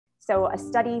So a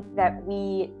study that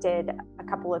we did a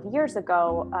couple of years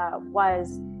ago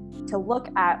was to look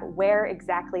at where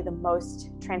exactly the most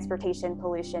transportation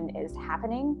pollution is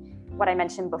happening. What I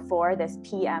mentioned before, this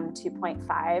PM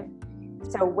 2.5.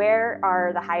 So where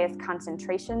are the highest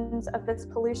concentrations of this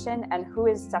pollution and who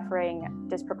is suffering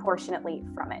disproportionately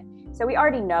from it? So we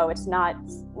already know it's not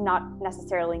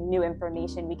necessarily new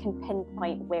information. We can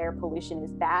pinpoint where pollution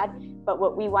is bad, but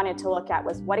what we wanted to look at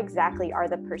was what exactly are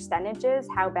the percentages?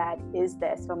 How bad is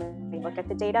this when we look at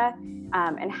the data?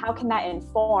 And how can that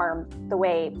inform the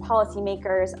way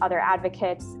policymakers, other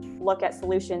advocates look at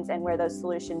solutions and where those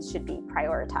solutions should be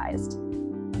prioritized?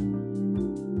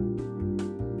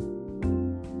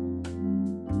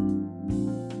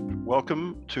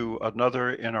 Welcome to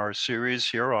another in our series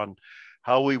here on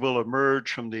how we will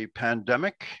emerge from the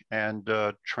pandemic and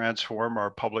transform our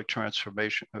public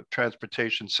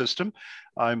transportation system.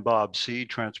 I'm Bob Seay,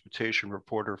 transportation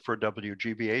reporter for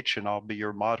WGBH, and I'll be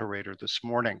your moderator this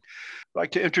morning. I'd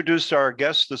like to introduce our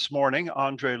guest this morning.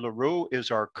 Andre Leroux is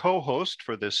our co-host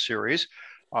for this series.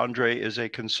 Andre is a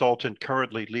consultant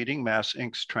currently leading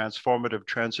MassINC's Transformative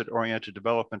Transit-Oriented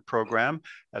Development Program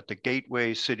at the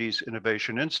Gateway Cities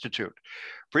Innovation Institute.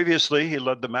 Previously, he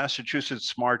led the Massachusetts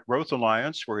Smart Growth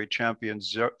Alliance, where he championed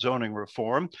zoning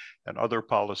reform and other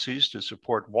policies to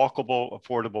support walkable,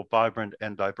 affordable, vibrant,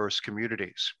 and diverse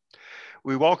communities.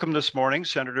 We welcome this morning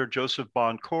Senator Joseph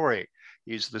Boncore.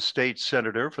 He's the state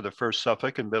senator for the 1st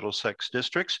Suffolk and Middlesex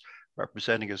districts,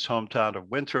 representing his hometown of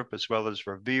Winthrop, as well as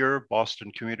Revere, Boston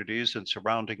communities, and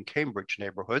surrounding Cambridge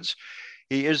neighborhoods.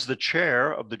 He is the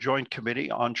chair of the Joint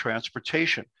Committee on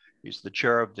Transportation. He's the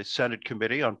chair of the Senate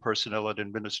Committee on Personnel and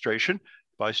Administration,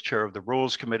 vice chair of the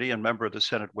Rules Committee, and member of the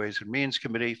Senate Ways and Means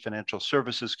Committee, Financial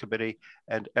Services Committee,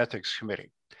 and Ethics Committee.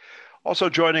 Also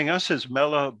joining us is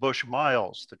Mela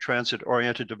Bush-Miles, the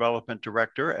Transit-Oriented Development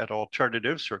Director at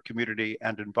Alternatives for Community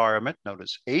and Environment, known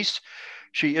as ACE.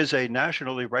 She is a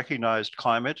nationally recognized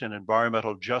climate and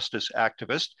environmental justice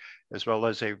activist, as well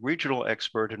as a regional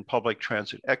expert in public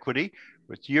transit equity,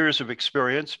 with years of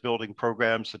experience building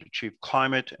programs that achieve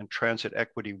climate and transit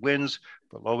equity wins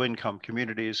for low-income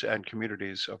communities and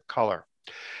communities of color.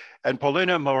 And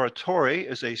Paulina Muratore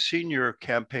is a senior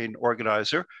campaign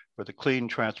organizer for the Clean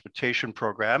Transportation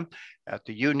Program at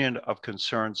the Union of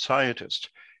Concerned Scientists.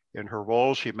 In her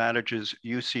role, she manages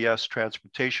UCS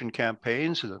transportation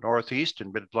campaigns in the Northeast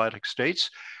and Mid-Atlantic states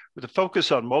with a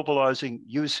focus on mobilizing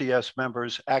UCS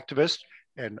members, activists,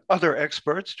 and other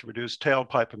experts to reduce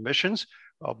tailpipe emissions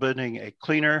while building a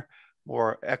cleaner,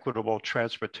 more equitable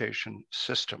transportation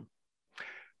system.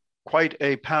 Quite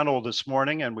a panel this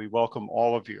morning, and we welcome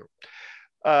all of you.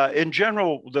 In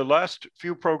general, the last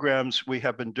few programs we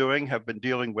have been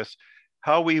dealing with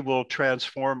how we will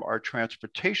transform our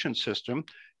transportation system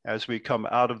as we come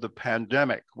out of the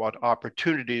pandemic, what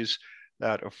opportunities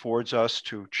that affords us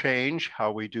to change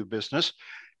how we do business,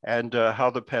 and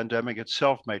how the pandemic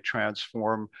itself may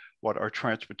transform what our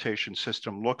transportation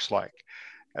system looks like.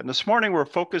 And this morning, we're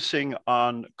focusing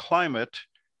on climate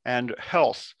and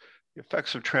health, the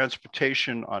effects of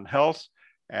transportation on health,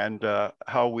 and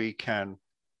how we can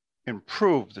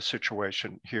improve the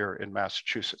situation here in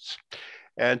Massachusetts.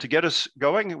 And to get us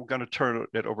going, we're going to turn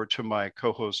it over to my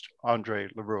co-host, Andre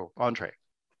Leroux. Andre.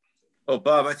 Oh,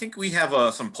 Bob, I think we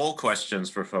have some poll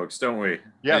questions for folks, don't we?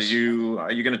 Yes.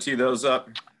 Are you going to tee those up?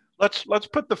 Let's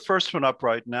put the first one up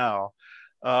right now.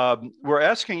 We're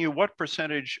asking you what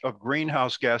percentage of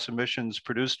greenhouse gas emissions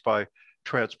produced by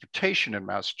transportation in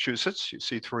Massachusetts. You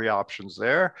see 3 options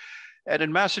there. And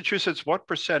in Massachusetts, what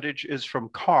percentage is from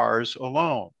cars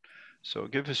alone? So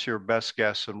give us your best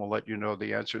guess and we'll let you know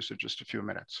the answers in just a few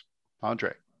minutes.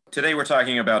 Andre. Today we're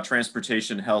talking about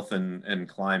transportation, health, and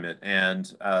climate, and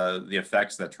the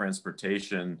effects that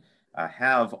transportation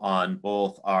have on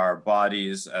both our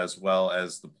bodies as well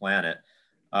as the planet.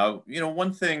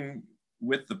 One thing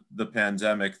with the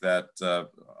pandemic that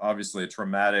obviously a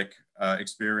traumatic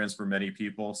experience for many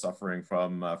people suffering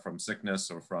from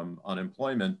sickness or from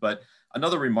unemployment, but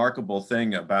another remarkable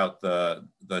thing about the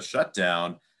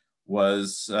shutdown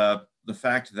was the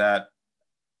fact that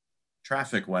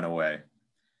traffic went away,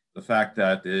 the fact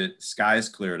that the skies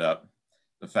cleared up,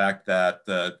 the fact that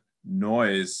the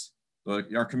noise,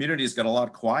 our communities got a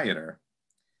lot quieter.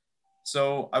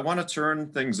 So I want to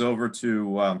turn things over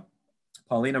to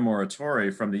Paulina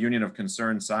Muratore from the Union of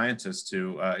Concerned Scientists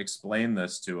to explain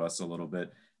this to us a little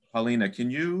bit. Paulina,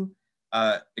 can you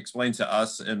explain to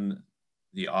us and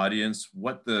the audience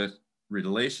what the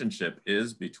relationship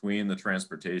is between the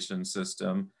transportation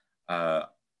system, our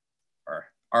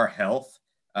health,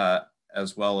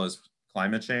 as well as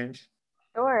climate change?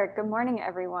 Sure. Good morning,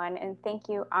 everyone. And thank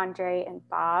you, Andre and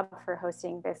Bob, for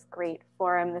hosting this great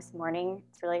forum this morning.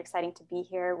 It's really exciting to be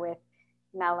here with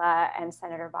Mela and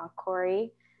Senator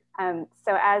Boncore.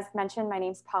 So as mentioned, my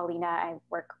name is Paulina. I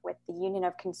work with the Union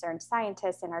of Concerned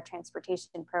Scientists in our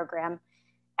transportation program.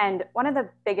 And one of the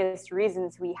biggest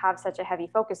reasons we have such a heavy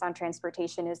focus on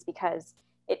transportation is because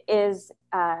it is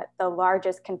the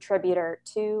largest contributor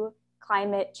to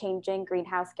climate changing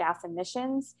greenhouse gas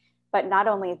emissions. But not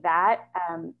only that,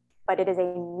 but it is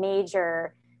a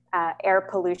major air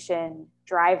pollution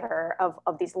driver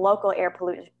of these local air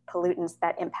pollutants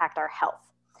that impact our health.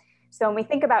 So when we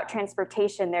think about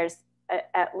transportation, there's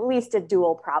at least a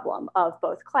dual problem of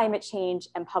both climate change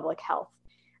and public health.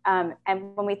 And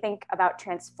when we think about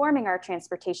transforming our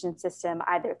transportation system,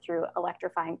 either through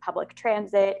electrifying public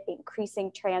transit, increasing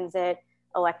transit,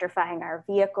 electrifying our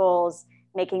vehicles,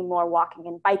 making more walking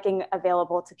and biking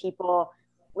available to people,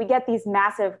 we get these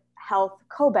massive health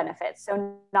co-benefits.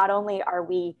 So not only are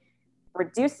we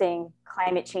reducing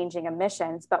climate changing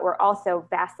emissions, but we're also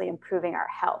vastly improving our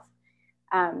health.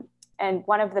 And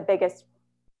one of the biggest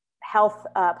health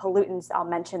pollutants I'll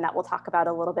mention that we'll talk about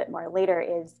a little bit more later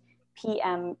is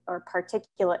PM, or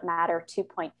particulate matter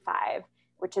 2.5,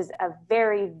 which is a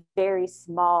very, very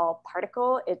small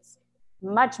particle. It's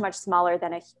much, much smaller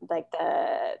than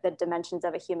the dimensions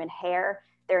of a human hair.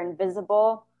 They're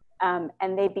invisible.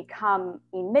 And they become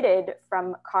emitted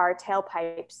from car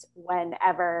tailpipes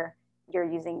whenever you're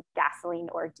using gasoline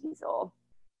or diesel.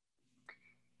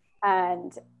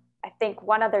 And I think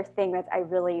one other thing that I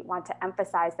really want to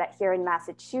emphasize, that here in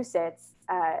Massachusetts,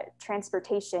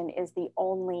 transportation is the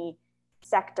only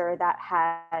sector that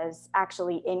has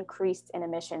actually increased in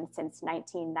emissions since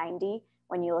 1990.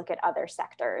 When you look at other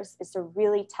sectors, it's a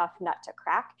really tough nut to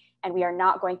crack. And we are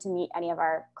not going to meet any of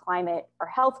our climate or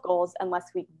health goals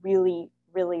unless we really,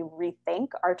 really rethink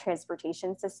our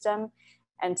transportation system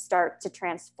and start to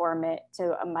transform it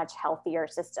to a much healthier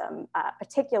system,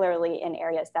 particularly in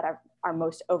areas that are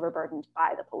most overburdened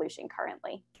by the pollution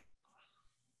currently.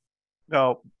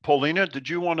 Now, Paulina, did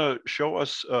you want to show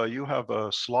us, you have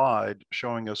a slide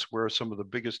showing us where some of the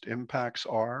biggest impacts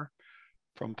are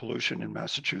from pollution in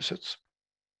Massachusetts?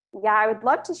 Yeah, I would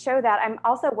love to show that. I'm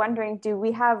also wondering, do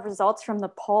we have results from the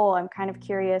poll? I'm kind of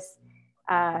curious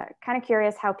how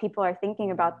people are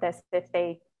thinking about this, if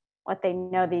they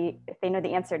know the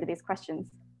answer to these questions.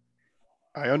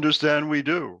 I understand we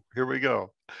do. Here we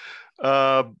go.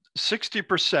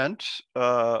 60%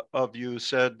 of you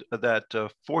said that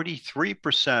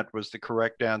 43% was the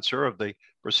correct answer of the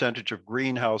percentage of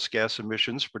greenhouse gas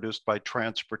emissions produced by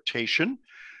transportation.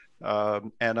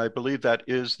 And I believe that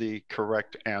is the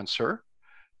correct answer.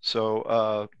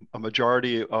 So a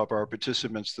majority of our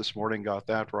participants this morning got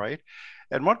that right.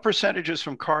 And what percentage is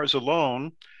from cars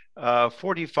alone?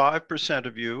 45%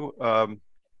 of you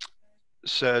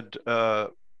said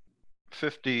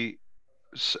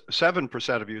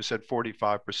 57% of you said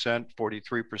 45%,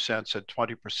 43% said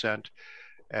 20%,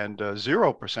 and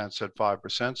 0% said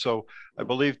 5%. So I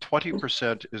believe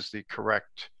 20% is the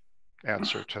correct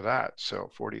answer to that. So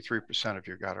 43% of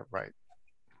you got it right.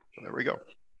 So there we go.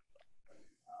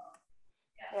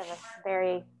 We have a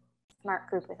very smart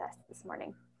group with us this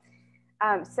morning.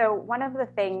 So one of the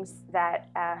things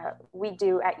that we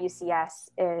do at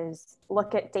UCS is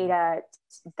look at data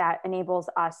that enables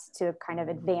us to kind of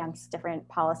advance different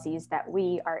policies that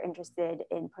we are interested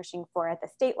in pushing for at the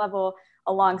state level,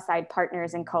 alongside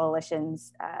partners and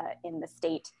coalitions in the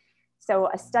state. So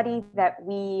a study that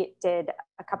we did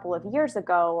a couple of years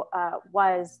ago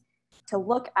was to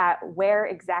look at where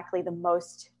exactly the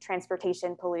most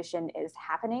transportation pollution is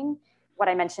happening. What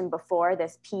I mentioned before,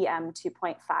 this PM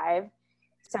 2.5.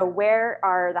 So where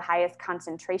are the highest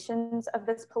concentrations of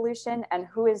this pollution, and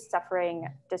who is suffering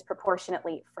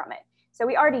disproportionately from it? So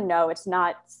we already know it's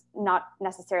not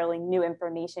necessarily new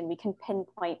information. We can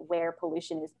pinpoint where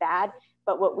pollution is bad,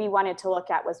 but what we wanted to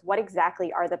look at was what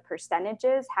exactly are the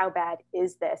percentages? How bad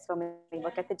is this when we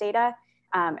look at the data?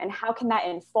 And how can that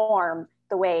inform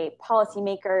the way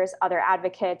policymakers, other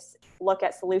advocates look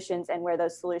at solutions and where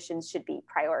those solutions should be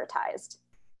prioritized?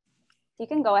 You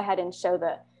can go ahead and show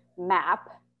the map.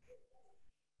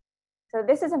 So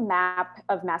this is a map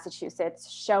of Massachusetts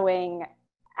showing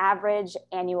average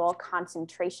annual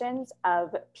concentrations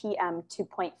of PM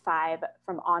 2.5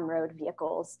 from on-road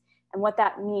vehicles. And what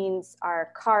that means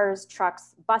are cars,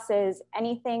 trucks, buses,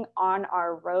 anything on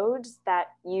our roads that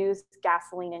use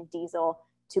gasoline and diesel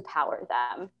to power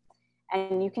them.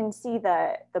 And you can see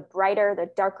the brighter, the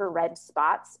darker red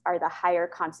spots are the higher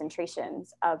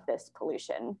concentrations of this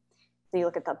pollution. So you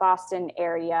look at the Boston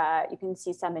area, you can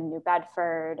see some in New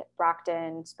Bedford,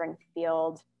 Brockton,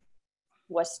 Springfield.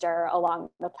 Worcester, along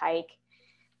the Pike.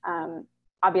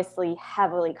 Obviously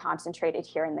heavily concentrated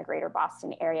here in the greater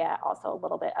Boston area, also a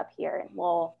little bit up here in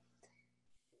Lowell.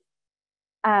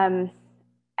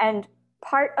 And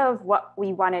part of what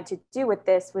we wanted to do with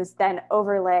this was then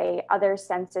overlay other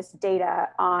census data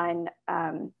on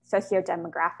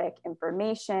sociodemographic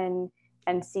information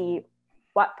and see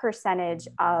what percentage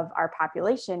of our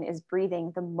population is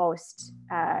breathing the most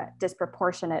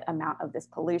disproportionate amount of this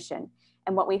pollution.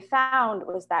 And what we found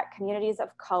was that communities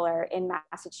of color in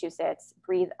Massachusetts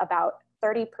breathe about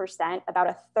 30%, about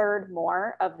a third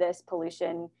more of this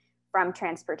pollution from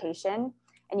transportation.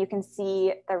 And you can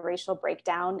see the racial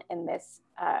breakdown in this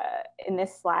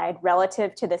slide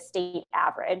relative to the state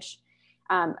average.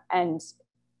 And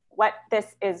what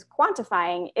this is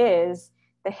quantifying is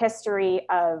the history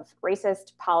of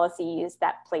racist policies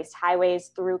that placed highways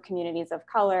through communities of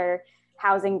color,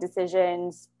 housing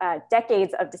decisions,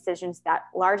 decades of decisions that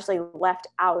largely left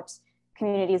out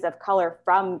communities of color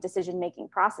from decision-making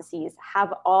processes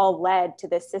have all led to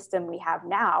this system we have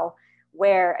now,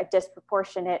 where a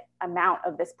disproportionate amount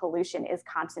of this pollution is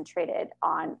concentrated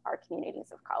on our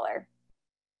communities of color.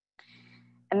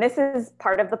 And this is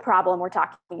part of the problem we're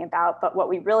talking about, but what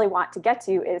we really want to get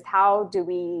to is how do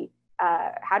we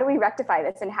rectify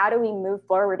this, and how do we move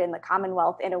forward in the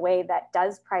Commonwealth in a way that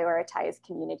does prioritize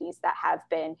communities that have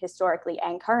been historically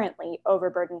and currently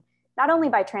overburdened, not only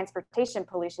by transportation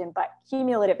pollution, but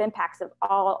cumulative impacts of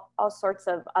all sorts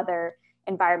of other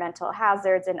environmental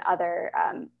hazards and other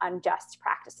unjust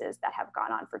practices that have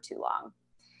gone on for too long.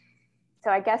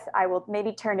 So I guess I will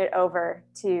maybe turn it over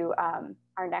to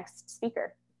our next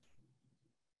speaker.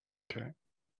 Okay.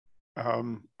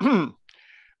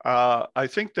 I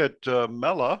think that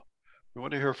Mela, we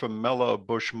want to hear from Mela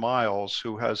Bush-Miles,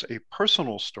 who has a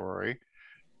personal story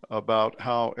about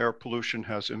how air pollution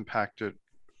has impacted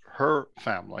her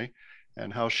family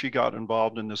and how she got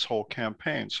involved in this whole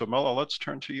campaign. So Mela, let's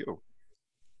turn to you.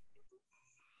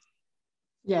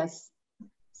 Yes.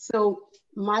 So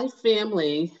my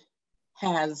family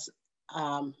has,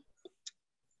 I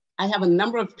have a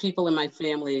number of people in my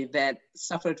family that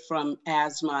suffered from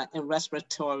asthma and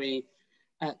respiratory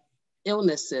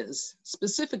illnesses,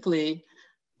 specifically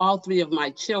all three of my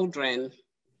children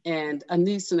and a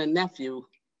niece and a nephew,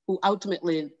 who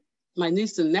ultimately, my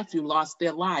niece and nephew lost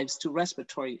their lives to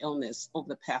respiratory illness over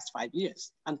the past 5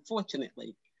 years,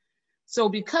 unfortunately. So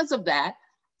because of that,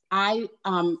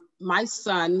 my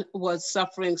son was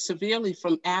suffering severely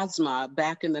from asthma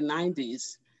back in the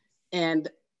 90s. And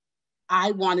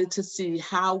I wanted to see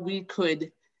how we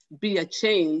could be a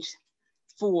change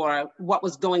for what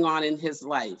was going on in his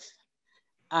life.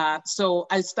 So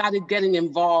I started getting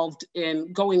involved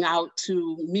in going out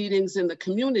to meetings in the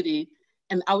community,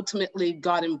 and ultimately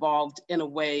got involved in a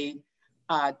way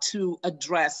to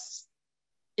address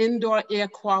indoor air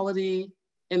quality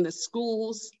in the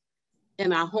schools,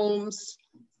 in our homes,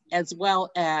 as well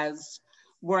as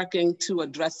working to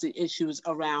address the issues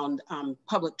around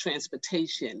public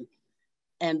transportation.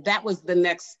 And that was the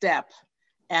next step.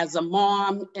 As a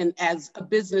mom and as a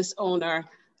business owner,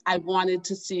 I wanted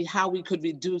to see how we could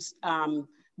reduce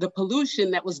the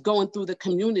pollution that was going through the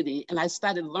community. And I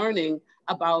started learning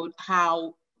about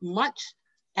how much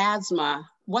asthma,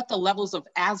 what the levels of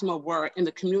asthma were in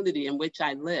the community in which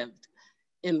I lived,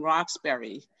 in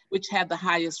Roxbury, which had the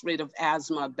highest rate of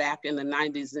asthma back in the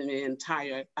 90s in the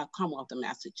entire Commonwealth of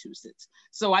Massachusetts.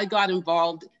 So I got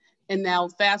involved, and now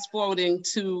fast forwarding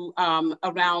to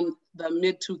around the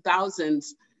mid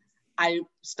 2000s, I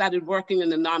started working in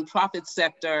the nonprofit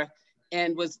sector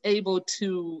and was able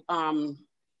to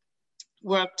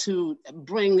work to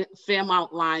bring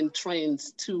Fairmount Line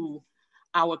trains to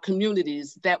our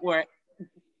communities that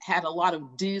had a lot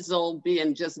of diesel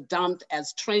being just dumped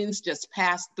as trains just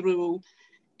passed through.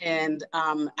 And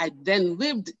I then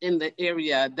lived in the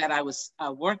area that I was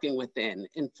working within,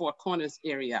 in Four Corners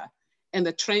area. And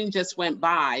the train just went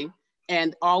by,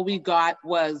 and all we got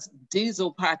was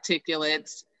diesel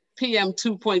particulates, PM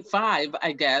 2.5,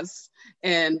 I guess.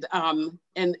 And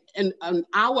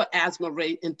our asthma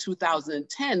rate in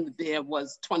 2010 there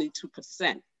was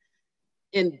 22%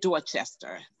 in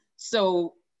Dorchester.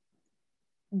 So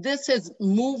this has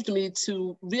moved me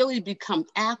to really become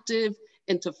active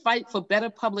and to fight for better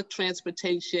public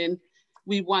transportation.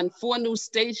 We won 4 new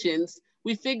stations.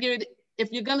 We figured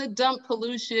if you're gonna dump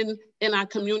pollution in our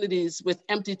communities with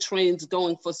empty trains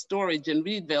going for storage in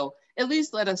Reedville, at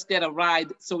least let us get a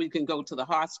ride so we can go to the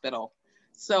hospital.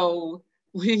 So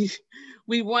we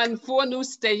won 4 new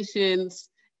stations,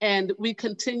 and we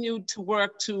continued to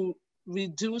work to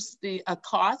reduce the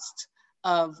cost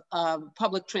of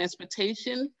public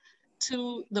transportation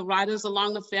to the riders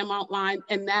along the Fairmount line.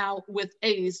 And now with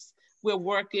ACE, we're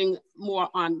working more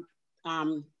on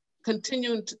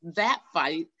continuing that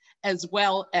fight, as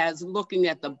well as looking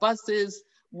at the buses,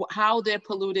 how they're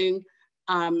polluting.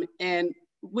 And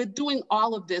we're doing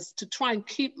all of this to try and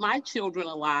keep my children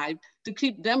alive, to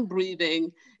keep them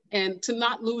breathing, and to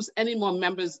not lose any more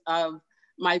members of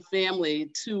my family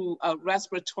to a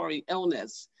respiratory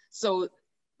illness. So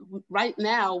right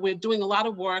now, we're doing a lot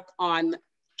of work on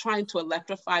trying to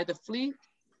electrify the fleet,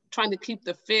 trying to keep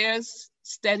the fares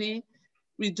steady,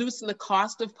 reducing the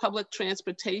cost of public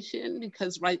transportation,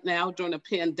 because right now during a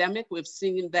pandemic, we've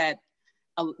seen that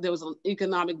there was an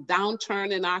economic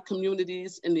downturn in our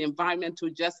communities, and the environmental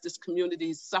justice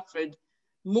communities suffered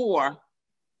more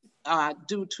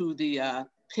due to the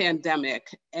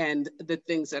pandemic and the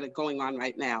things that are going on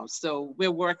right now. So we're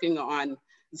working on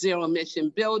zero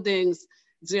emission buildings,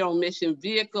 zero emission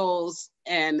vehicles,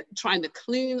 and trying to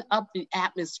clean up the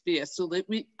atmosphere so that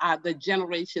the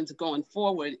generations going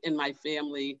forward in my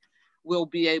family will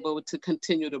be able to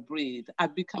continue to breathe.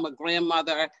 I've become a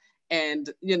grandmother, and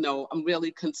I'm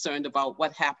really concerned about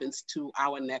what happens to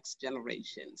our next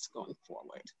generations going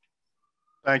forward.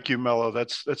 Thank you, Mela.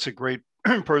 That's a great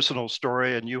personal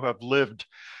story, and you have lived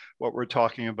what we're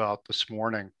talking about this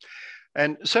morning.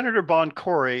 And Senator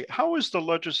Boncore, how is the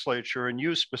legislature, and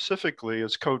you specifically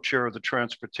as co-chair of the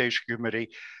Transportation Committee,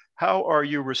 how are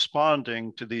you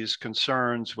responding to these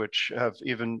concerns, which have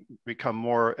even become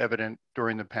more evident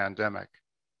during the pandemic?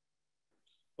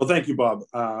 Well, thank you, Bob.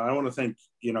 I want to thank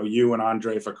you and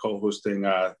Andre for co-hosting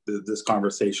this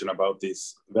conversation about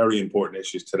these very important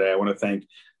issues today. I want to thank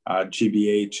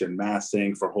GBH and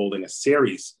MassINC for holding a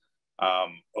series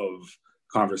of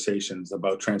conversations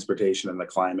about transportation and the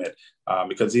climate,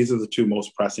 because these are the two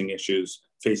most pressing issues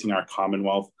facing our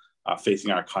Commonwealth, facing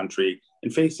our country,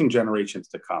 and facing generations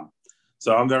to come.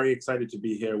 So I'm very excited to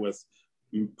be here with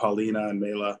Paulina and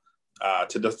Mela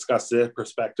to discuss their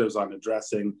perspectives on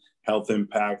addressing health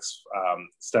impacts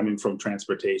stemming from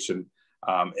transportation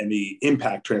and the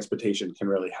impact transportation can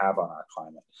really have on our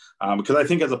climate. Because I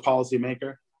think as a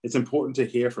policymaker, it's important to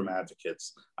hear from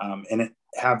advocates and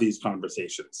have these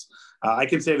conversations. I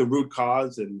can say the root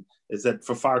cause is that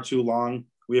for far too long,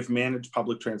 we have managed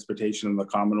public transportation in the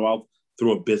Commonwealth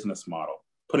through a business model,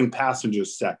 putting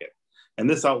passengers second. And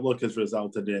this outlook has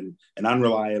resulted in an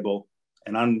unreliable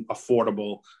and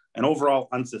unaffordable and overall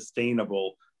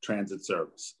unsustainable transit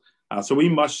service. So we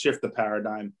must shift the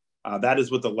paradigm. That is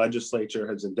what the legislature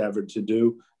has endeavored to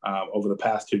do over the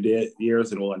past 2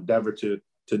 years and will endeavor to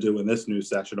do in this new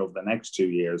session over the next 2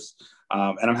 years.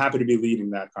 And I'm happy to be leading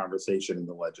that conversation in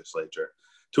the legislature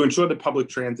to ensure that public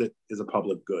transit is a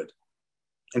public good.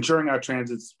 Ensuring our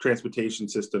transportation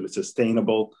system is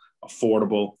sustainable,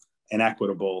 affordable, and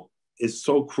equitable is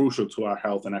so crucial to our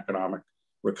health and economic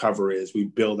recovery as we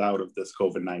build out of this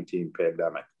COVID-19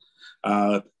 pandemic.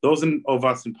 Those of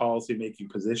us in policy-making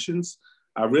positions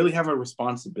really have a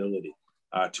responsibility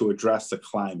to address the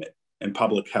climate and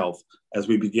public health as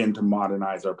we begin to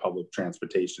modernize our public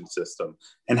transportation system,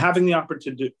 and having the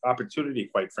opportunity,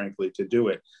 quite frankly, to do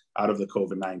it out of the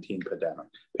COVID-19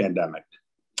 pandemic.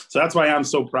 So that's why I'm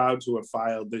so proud to have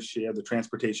filed this year the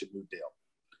Transportation New Deal,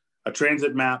 a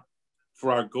transit map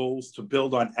for our goals to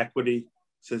build on equity,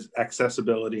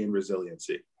 accessibility, and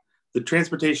resiliency. The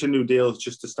Transportation New Deal is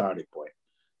just a starting point.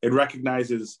 It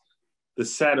recognizes the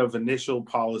set of initial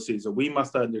policies that we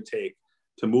must undertake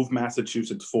to move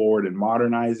Massachusetts forward in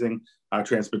modernizing our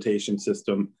transportation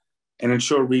system and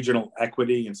ensure regional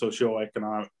equity and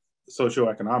socioeconomic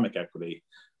equity,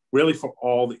 really for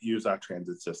all that use our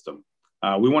transit system.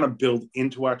 We want to build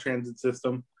into our transit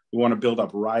system. We want to build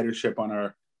up ridership on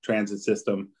our transit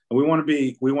system. And we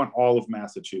want all of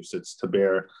Massachusetts to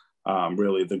bear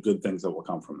really the good things that will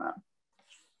come from that.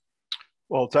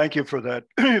 Well, thank you for that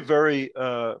very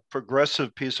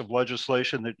progressive piece of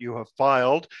legislation that you have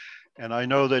filed. And I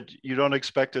know that you don't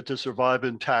expect it to survive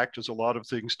intact, as a lot of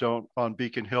things don't on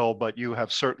Beacon Hill, but you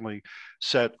have certainly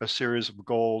set a series of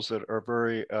goals that are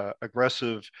very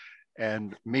aggressive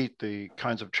and meet the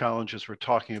kinds of challenges we're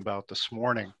talking about this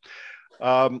morning.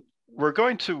 We're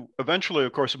going to eventually,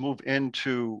 of course, move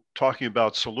into talking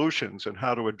about solutions and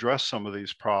how to address some of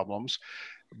these problems.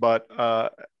 But,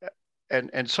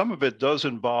 and some of it does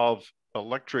involve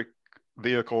electric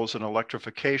vehicles and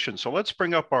electrification. So let's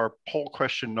bring up our poll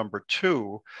question number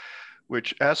 2,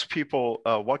 which asks people,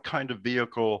 what kind of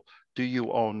vehicle do you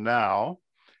own now?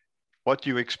 What do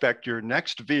you expect your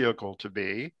next vehicle to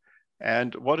be?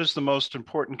 And what is the most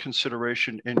important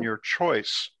consideration in your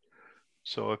choice?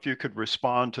 So if you could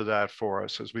respond to that for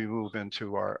us as we move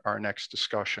into our next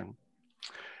discussion.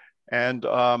 And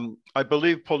I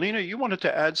believe, Paulina, you wanted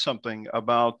to add something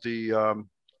about the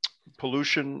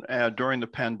pollution during the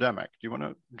pandemic. Do you want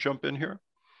to jump in here?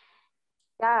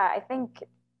 Yeah, I think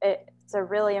it's a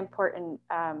really important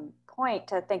point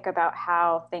to think about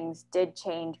how things did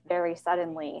change very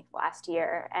suddenly last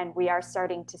year. And we are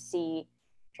starting to see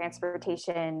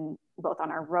transportation, both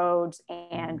on our roads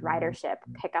and ridership,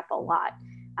 pick up a lot.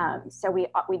 So we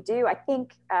do, I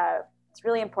think it's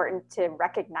really important to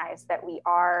recognize that we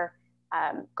are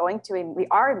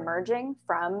emerging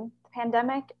from the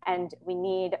pandemic, and we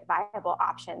need viable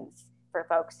options for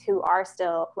folks who are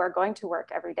going to work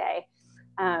every day.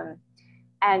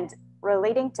 And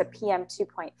relating to PM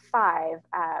 2.5,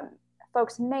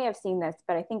 folks may have seen this,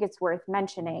 but I think it's worth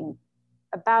mentioning.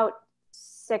 About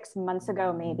 6 months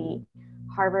ago, maybe,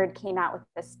 Harvard came out with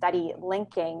a study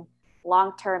linking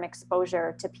long-term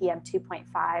exposure to PM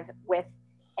 2.5 with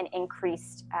an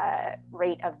increased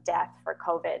rate of death for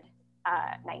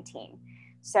COVID-19.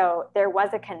 So there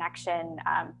was a connection,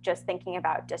 just thinking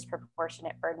about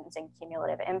disproportionate burdens and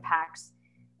cumulative impacts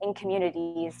in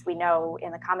communities we know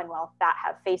in the Commonwealth that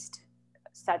have faced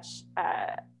such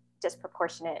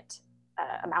disproportionate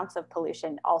amounts of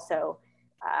pollution, also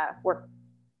were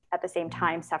at the same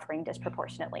time suffering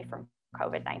disproportionately from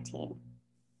COVID-19.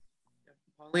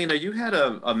 Paulina, you had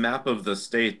a map of the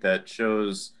state that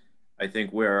shows, I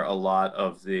think, where a lot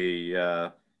of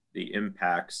the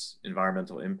impacts,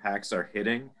 environmental impacts, are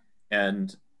hitting.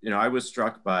 And I was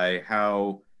struck by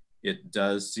how it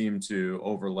does seem to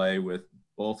overlay with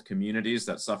both communities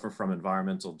that suffer from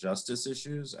environmental justice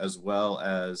issues, as well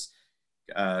as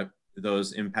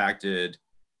those impacted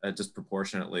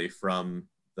disproportionately from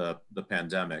the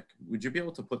pandemic. Would you be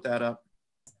able to put that up?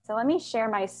 So let me share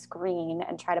my screen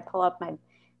and try to pull up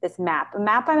this map. The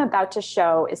map I'm about to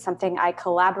show is something I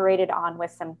collaborated on with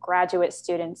some graduate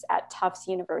students at Tufts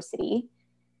University.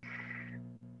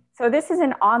 So this is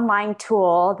an online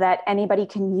tool that anybody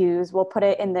can use. We'll put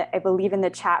it I believe in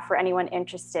the chat for anyone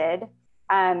interested.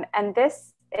 And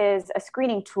this is a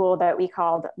screening tool that we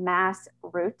called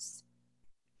MassRoots,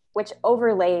 which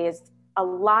overlays a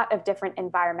lot of different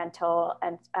environmental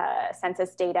and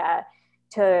census data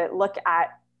to look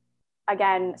at,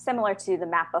 again, similar to the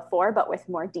map before, but with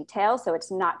more detail. So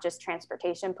it's not just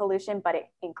transportation pollution, but it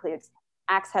includes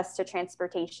access to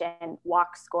transportation,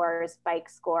 walk scores, bike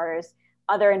scores,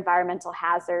 other environmental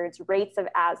hazards, rates of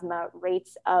asthma,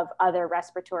 rates of other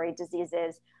respiratory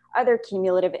diseases, other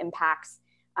cumulative impacts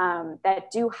that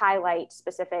do highlight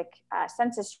specific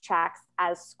census tracts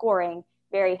as scoring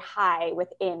very high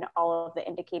within all of the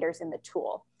indicators in the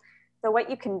tool. So what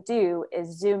you can do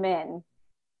is zoom in,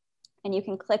 and you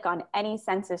can click on any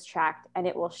census tract, and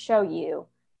it will show you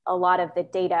a lot of the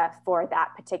data for that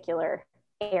particular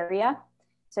area.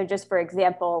 So just for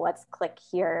example, let's click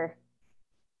here.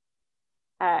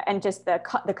 And just the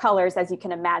colors, as you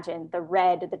can imagine,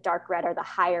 the dark red are the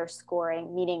higher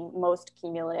scoring, meaning most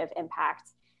cumulative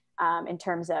impacts in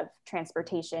terms of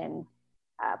transportation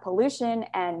pollution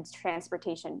and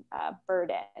transportation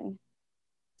burden.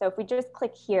 So if we just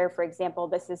click here, for example,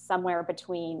 this is somewhere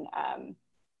between,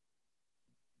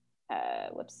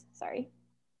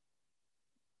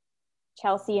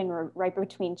 Chelsea and right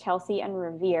between Chelsea and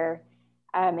Revere.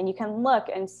 And you can look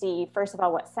and see, first of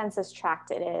all, what census tract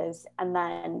it is, and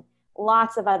then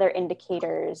lots of other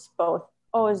indicators, both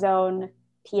ozone,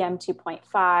 PM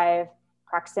 2.5,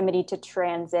 proximity to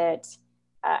transit,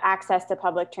 access to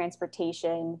public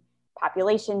transportation,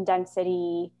 population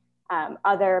density,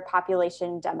 other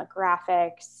population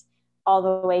demographics, all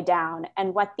the way down.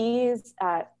 And what these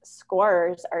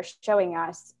scores are showing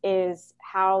us is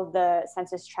how the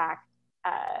census tract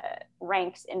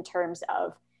ranks in terms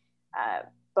of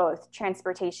both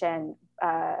transportation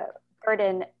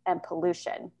burden and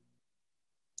pollution.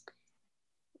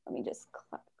 Let me just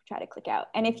try to click out.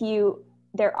 And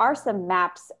there are some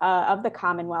maps of the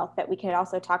Commonwealth that we can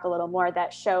also talk a little more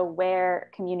that show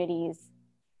what communities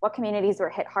were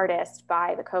hit hardest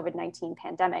by the COVID-19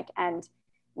 pandemic. And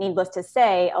needless to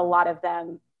say, a lot of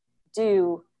them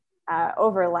do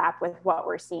overlap with what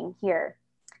we're seeing here.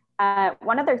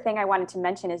 One other thing I wanted to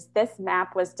mention is this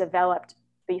map was developed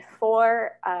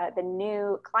before the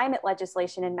new climate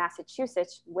legislation in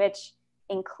Massachusetts, which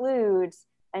includes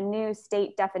a new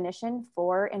state definition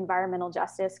for environmental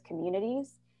justice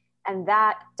communities. And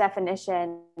that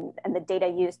definition and the data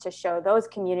used to show those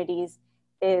communities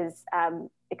is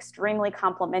extremely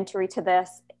complementary to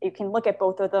this. You can look at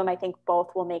both of them. I think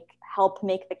both will help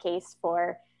make the case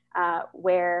for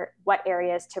what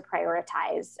areas to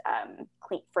prioritize,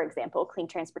 for example, clean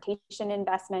transportation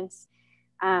investments.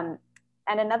 And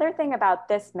another thing about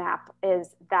this map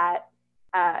is that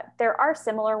There are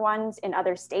similar ones in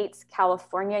other states.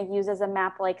 California uses a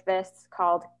map like this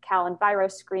called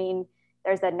CalEnviroScreen.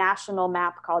 There's a national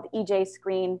map called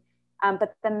EJ-Screen.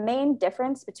 But the main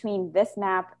difference between this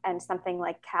map and something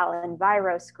like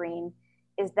CalEnviroScreen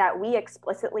is that we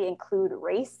explicitly include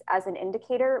race as an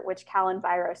indicator, which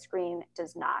CalEnviroScreen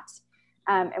does not.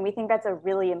 And we think that's a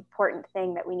really important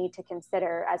thing that we need to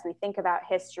consider as we think about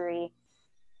history.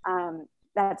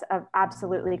 That's an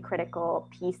absolutely critical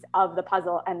piece of the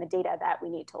puzzle and the data that we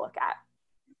need to look at.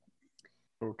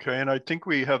 Okay, and I think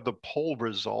we have the poll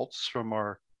results from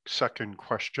our second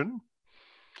question.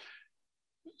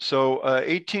 So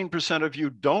 18% of you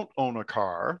don't own a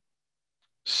car.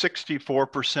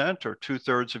 64%, or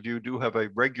 2/3 of you, do have a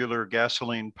regular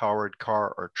gasoline-powered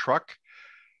car or truck.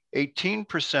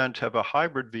 18% have a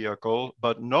hybrid vehicle,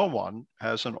 but no one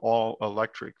has an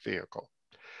all-electric vehicle.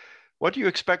 What do you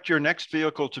expect your next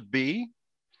vehicle to be?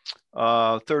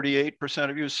 38%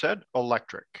 of you said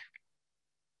electric.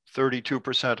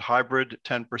 32% hybrid,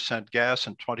 10% gas,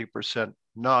 and 20%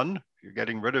 none. You're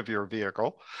getting rid of your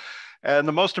vehicle. And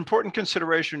the most important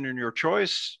consideration in your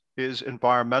choice is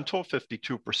environmental,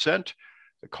 52%,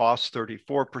 the cost,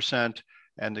 34%,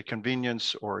 and the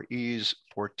convenience or ease,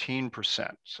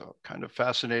 14%. So kind of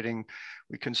fascinating.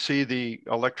 We can see the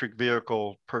electric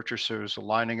vehicle purchasers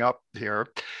lining up here.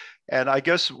 And I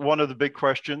guess one of the big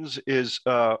questions is,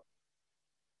 how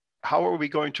are we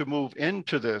going to move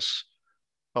into this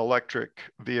electric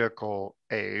vehicle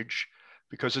age?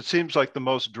 Because it seems like the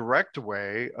most direct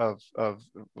way of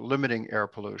limiting air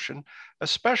pollution,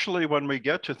 especially when we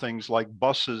get to things like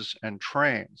buses and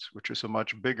trains, which is a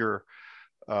much bigger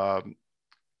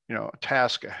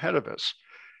task ahead of us.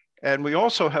 And we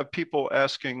also have people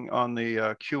asking on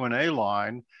the Q&A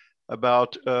line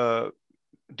about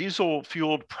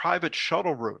diesel-fueled private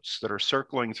shuttle routes that are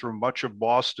circling through much of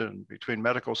Boston between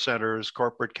medical centers,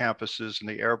 corporate campuses, and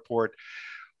the airport.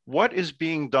 What is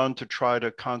being done to try to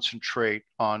concentrate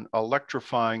on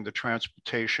electrifying the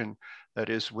transportation that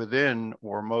is within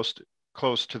or most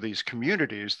close to these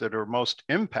communities that are most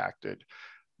impacted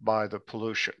by the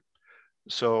pollution?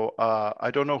 So I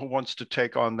don't know who wants to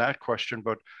take on that question,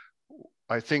 but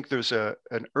I think there's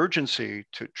an urgency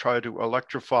to try to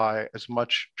electrify as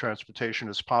much transportation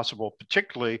as possible,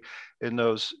 particularly in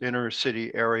those inner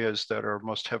city areas that are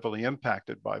most heavily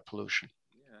impacted by pollution.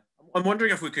 Yeah, I'm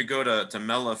wondering if we could go to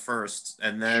Mela first,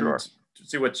 and then Sure. to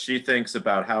see what she thinks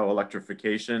about how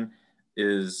electrification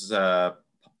is, the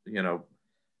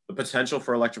potential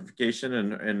for electrification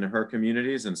in her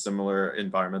communities and similar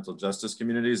environmental justice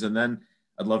communities. And then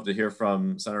I'd love to hear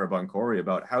from Senator Boncore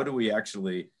about how do we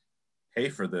actually pay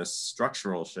for this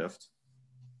structural shift?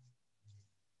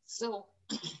 So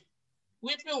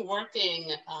we've been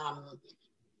working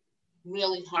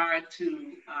really hard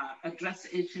to address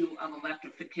the issue of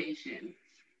electrification,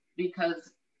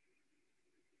 because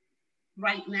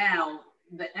right now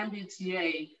the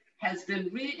MBTA has been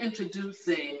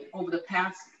reintroducing over the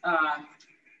past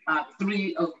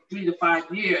 3 to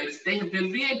 5 years, they have been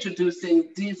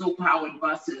reintroducing diesel-powered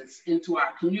buses into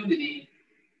our community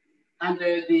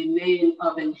under the name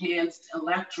of enhanced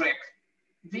electric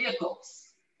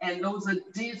vehicles. And those are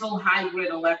diesel hybrid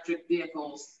electric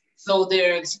vehicles. So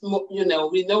there's,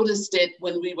 we noticed it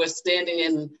when we were standing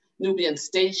in Nubian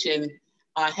Station,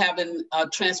 having a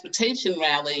transportation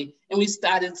rally, and we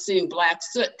started seeing black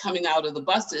soot coming out of the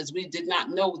buses. We did not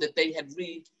know that they had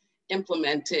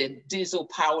re-implemented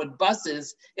diesel-powered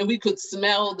buses, and we could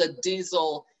smell the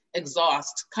diesel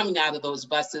exhaust coming out of those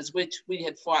buses, which we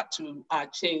had fought to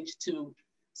change to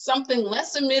something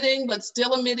less emitting, but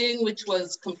still emitting, which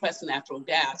was compressed natural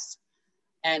gas,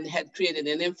 and had created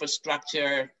an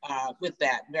infrastructure with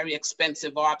that very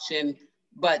expensive option.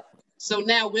 But so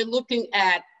now we're looking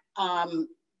at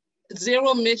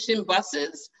zero emission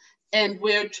buses, and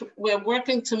we're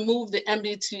working to move the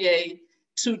MBTA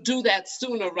to do that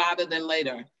sooner rather than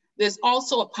later. There's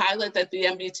also a pilot that the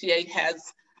MBTA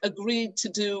has agreed to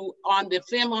do on the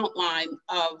Fairmount line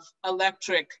of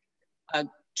electric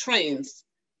trains.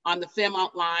 On the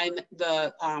Fairmount line,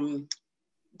 the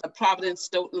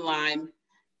Providence-Stoughton line,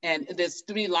 and there's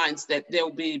 3 lines that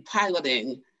they'll be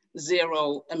piloting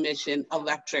zero emission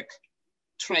electric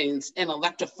trains and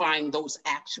electrifying those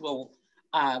actual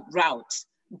routes.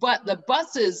 But the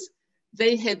buses,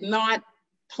 they had not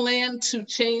planned to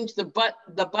change the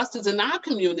buses in our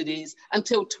communities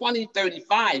until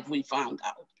 2035, we found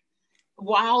out.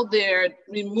 While they're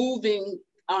removing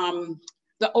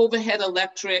the overhead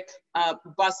electric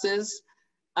buses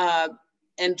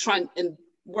and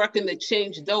working to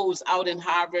change those out in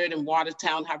Harvard and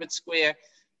Watertown, Harvard Square,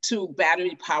 to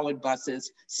battery-powered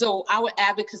buses. So our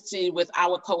advocacy with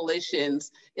our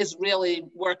coalitions is really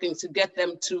working to get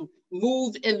them to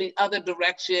move in the other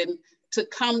direction, to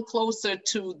come closer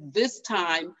to this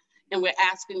time, and we're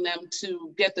asking them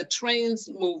to get the trains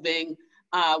moving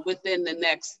within the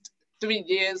next 3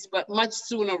 years, but much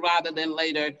sooner rather than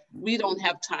later. We don't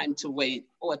have time to wait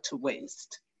or to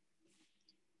waste.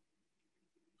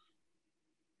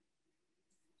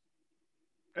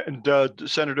 And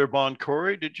Senator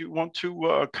Boncore, did you want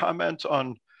to comment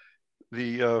on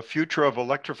the future of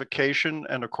electrification?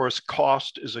 And of course,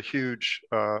 cost is a huge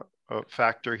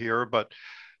factor here, but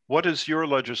what does your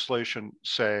legislation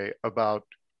say about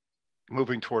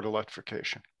moving toward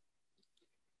electrification?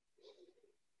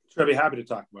 Sure, I'd be happy to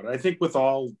talk about it. I think with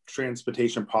all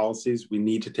transportation policies, we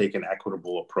need to take an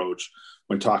equitable approach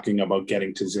when talking about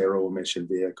getting to zero emission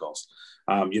vehicles.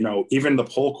 You know, even the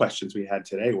poll questions we had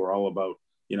today were all about,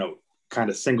 you know, kind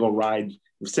of single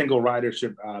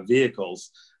ridership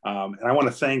vehicles. And I want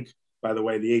to thank, by the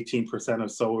way, the 18% or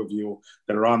so of you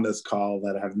that are on this call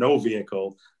that have no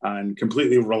vehicle and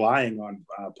completely relying on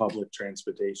public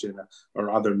transportation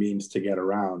or other means to get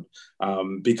around.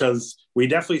 Because we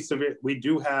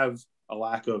do have a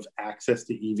lack of access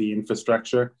to EV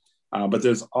infrastructure, but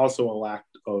there's also a lack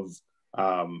of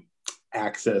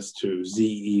access to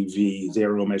ZEV,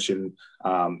 zero emission,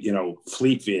 you know,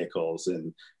 fleet vehicles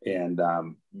and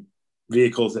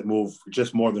vehicles that move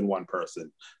just more than one person,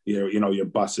 you know, your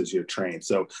buses, your trains.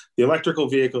 So the electric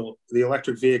vehicle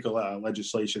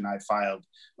legislation I filed,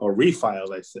 or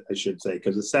refiled, I should say,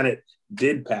 because the Senate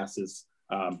did pass this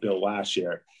bill last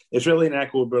year. It's really an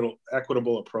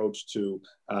equitable approach to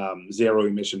zero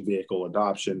emission vehicle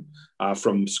adoption,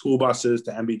 from school buses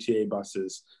to MBTA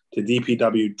buses to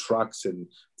DPW trucks and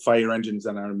fire engines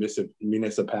in our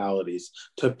municipalities,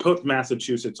 to put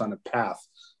Massachusetts on a path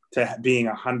to being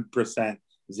 100%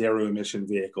 zero emission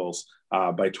vehicles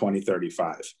by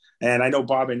 2035. And I know,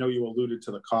 Bob, I know you alluded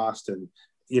to the cost, and,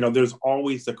 you know, there's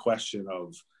always the question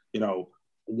of, you know,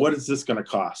 what is this going to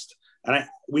cost? And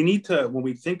we need to, when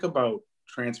we think about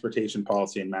transportation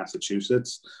policy in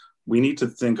Massachusetts, we need to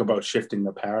think about shifting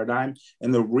the paradigm.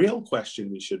 And the real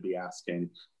question we should be asking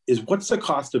is, what's the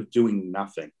cost of doing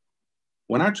nothing?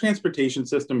 When our transportation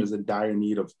system is in dire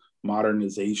need of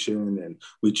modernization and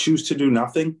we choose to do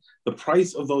nothing, the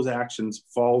price of those actions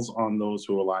falls on those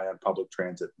who rely on public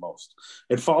transit most.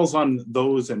 It falls on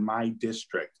those in my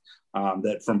district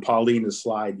that from Paulina's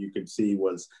slide you could see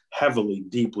was heavily,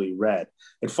 deeply red.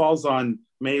 It falls on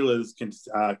Mela's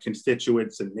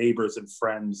constituents and neighbors and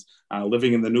friends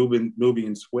living in the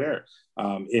Nubian Square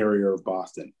area of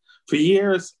Boston. For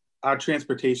years, our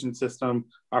transportation system,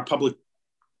 our public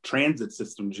transit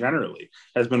system generally,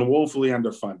 has been woefully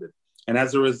underfunded. And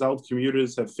as a result,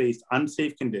 commuters have faced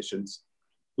unsafe conditions.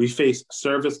 We face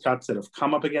service cuts that have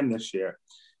come up again this year,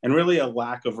 and really a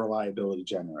lack of reliability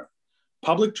generally.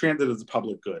 Public transit is a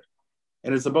public good,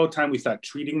 and it's about time we start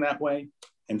treating that way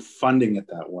and funding it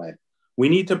that way. We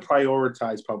need to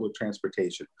prioritize public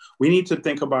transportation. We need to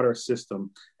think about our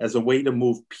system as a way to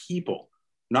move people,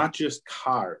 not just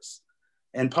cars.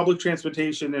 And public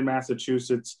transportation in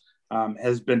Massachusetts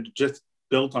has been just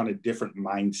built on a different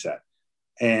mindset.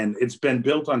 And it's been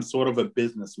built on sort of a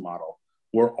business model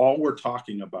where all we're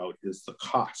talking about is the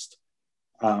cost.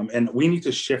 And we need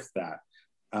to shift that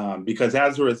because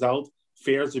as a result,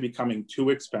 fares are becoming too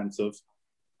expensive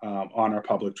on our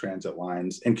public transit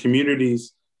lines, and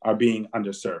communities are being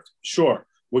underserved. Sure,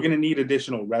 we're going to need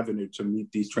additional revenue to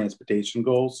meet these transportation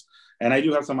goals. And I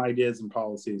do have some ideas and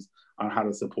policies on how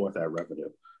to support that revenue.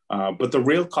 But the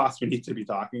real cost we need to be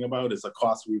talking about is the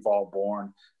cost we've all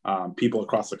borne, people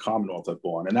across the Commonwealth have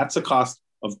borne. And that's the cost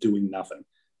of doing nothing.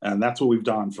 And that's what we've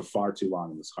done for far too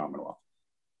long in this Commonwealth.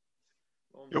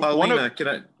 Paulina,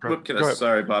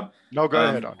 sorry, Bob. No, go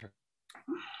ahead, Andre.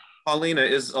 Paulina,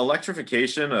 is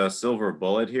electrification a silver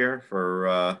bullet here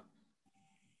for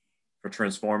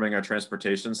transforming our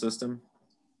transportation system?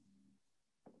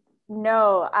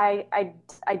 No, I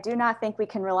do not think we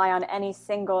can rely on any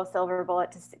single silver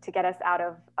bullet to get us out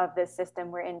of this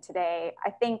system we're in today. I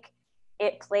think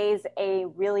it plays a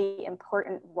really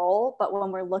important role, but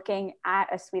when we're looking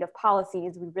at a suite of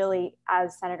policies, we really,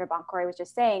 as Senator Boncore was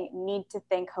just saying, need to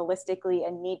think holistically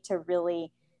and need to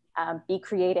really be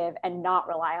creative and not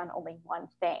rely on only one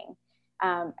thing.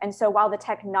 And so while the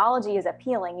technology is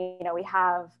appealing, you know, we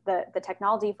have the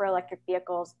technology for electric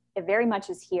vehicles, it very much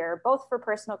is here, both for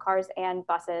personal cars and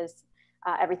buses,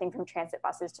 everything from transit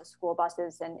buses to school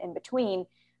buses and in between.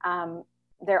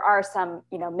 There are some,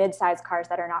 you know, mid-sized cars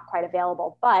that are not quite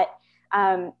available, but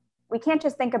we can't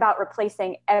just think about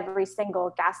replacing every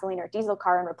single gasoline or diesel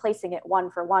car and replacing it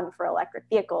one for electric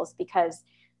vehicles, because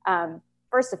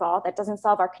first of all, that doesn't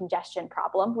solve our congestion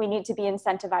problem. We need to be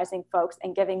incentivizing folks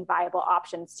and giving viable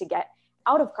options to get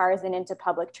out of cars and into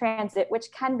public transit, which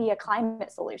can be a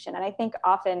climate solution. And I think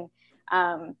often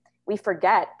we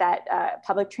forget that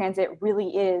public transit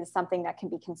really is something that can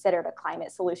be considered a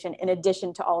climate solution in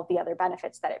addition to all of the other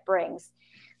benefits that it brings.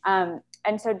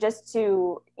 And so just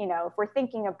to, if we're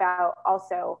thinking about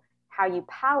also how you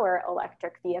power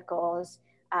electric vehicles,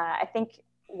 I think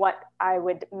what I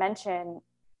would mention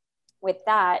with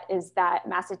that is that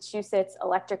Massachusetts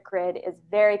electric grid is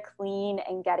very clean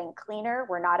and getting cleaner.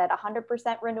 We're not at 100%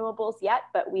 renewables yet,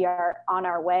 but we are on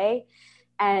our way.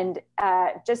 And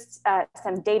just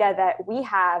some data that we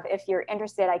have, if you're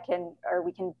interested,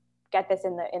 we can get this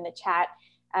in the chat.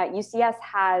 UCS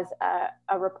has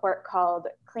a report called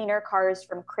Cleaner Cars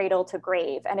from Cradle to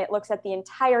Grave, and it looks at the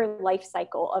entire life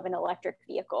cycle of an electric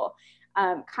vehicle,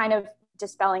 kind of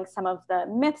dispelling some of the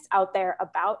myths out there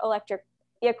about electric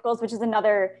vehicles, which is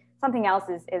something else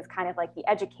is kind of like the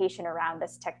education around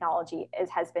this technology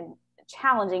has been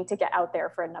challenging to get out there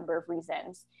for a number of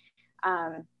reasons.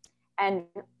 And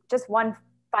just one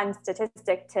fun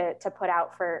statistic to put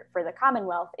out for the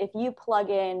Commonwealth, if you plug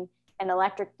in an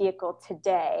electric vehicle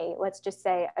today, let's just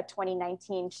say a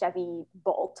 2019 Chevy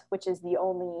Bolt, which is the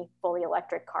only fully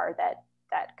electric car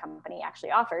that company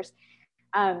actually offers,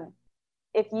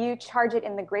 if you charge it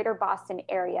in the greater Boston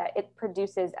area, it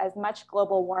produces as much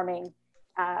global warming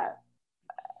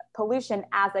pollution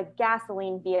as a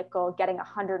gasoline vehicle getting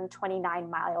 129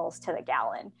 miles to the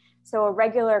gallon. So a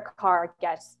regular car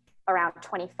gets around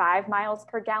 25 miles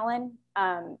per gallon.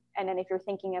 And then if you're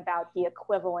thinking about the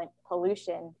equivalent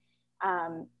pollution,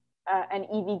 an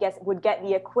EV would get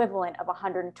the equivalent of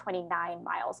 129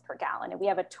 miles per gallon. And we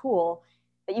have a tool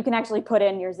that you can actually put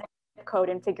in your zip code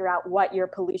and figure out what your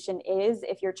pollution is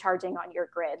if you're charging on your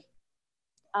grid.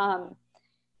 I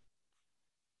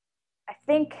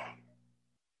think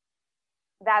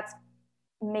that's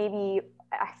maybe,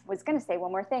 I was going to say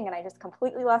one more thing and I just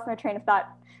completely lost my train of thought.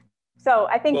 So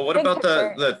I think, well, what about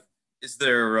is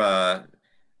there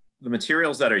the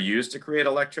materials that are used to create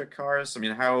electric cars? I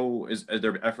mean, are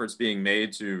there efforts being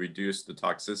made to reduce the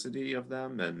toxicity of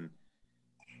them? And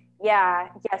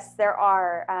yes, there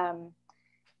are.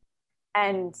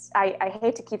 And I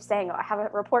hate to keep saying I have a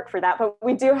report for that, but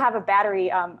we do have a battery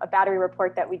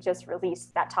report that we just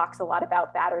released that talks a lot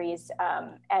about batteries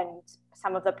and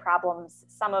some of the problems,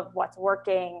 some of what's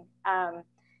working.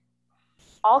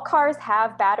 All cars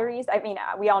have batteries. I mean,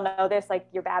 we all know this, like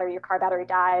your car battery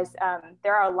dies.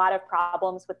 There are a lot of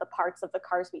problems with the parts of the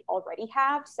cars we already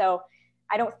have. So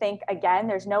I don't think, again,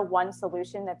 there's no one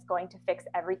solution that's going to fix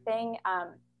everything.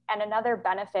 And another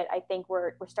benefit I think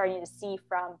we're starting to see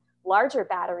from larger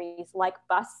batteries like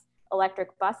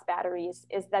electric bus batteries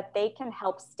is that they can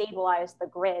help stabilize the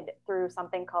grid through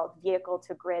something called vehicle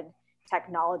to grid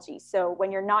technology. So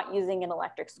when you're not using an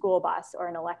electric school bus or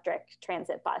an electric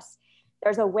transit bus,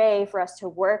 there's a way for us to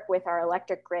work with our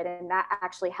electric grid, and that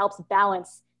actually helps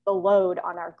balance the load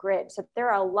on our grid. So there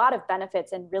are a lot of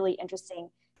benefits and really interesting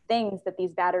things that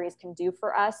these batteries can do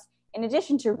for us. In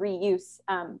addition to reuse,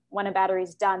 when a battery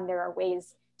is done, there are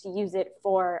ways to use it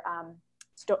for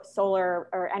solar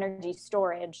or energy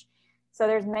storage. So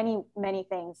there's many, many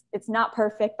things. It's not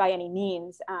perfect by any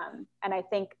means. And I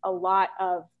think a lot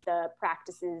of the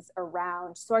practices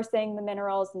around sourcing the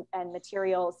minerals and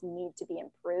materials need to be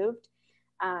improved.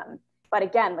 But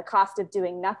again, the cost of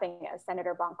doing nothing, as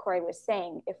Senator Boncore was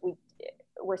saying, if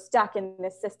we're stuck in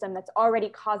this system that's already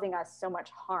causing us so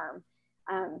much harm.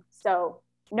 So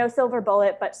no silver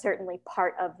bullet, but certainly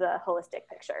part of the holistic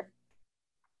picture.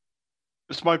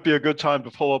 This might be a good time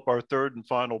to follow up our third and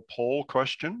final poll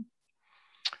question.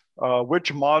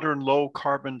 Which modern low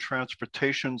carbon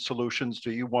transportation solutions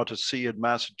do you want to see in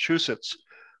Massachusetts?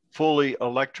 Fully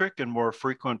electric and more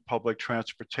frequent public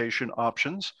transportation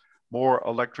options, more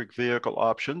electric vehicle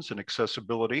options and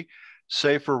accessibility,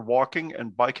 safer walking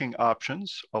and biking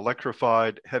options,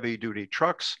 electrified heavy duty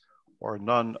trucks, or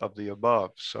none of the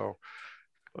above. So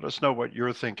let us know what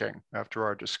you're thinking after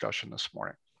our discussion this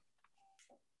morning.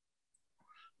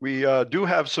 We do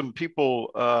have some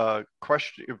people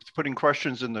putting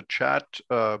questions in the chat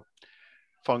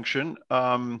function.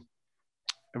 And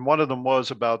one of them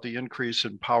was about the increase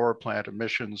in power plant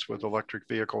emissions with electric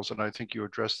vehicles. And I think you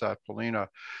addressed that, Paulina.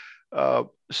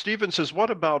 Stephen says, what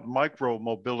about micro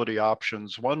mobility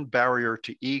options? One barrier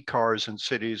to e-cars in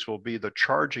cities will be the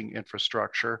charging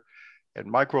infrastructure. And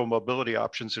micro-mobility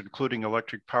options, including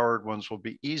electric-powered ones, will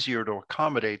be easier to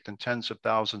accommodate than tens of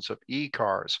thousands of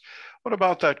e-cars. What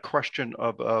about that question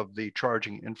of the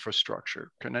charging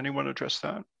infrastructure? Can anyone address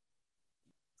that?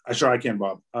 Sure, I can,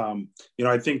 Bob.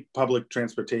 I think public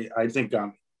transportation,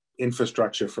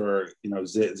 infrastructure for,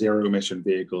 zero emission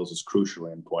vehicles is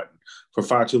crucially important. For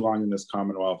far too long in this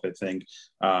Commonwealth, I think,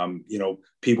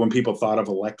 when people thought of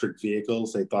electric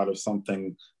vehicles, they thought of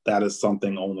something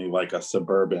only like a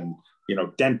suburban,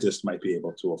 dentist might be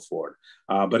able to afford.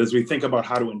 But as we think about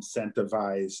how to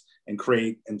incentivize and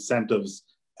create incentives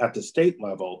at the state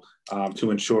level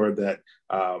to ensure that,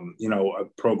 a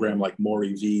program like More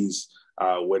EVs,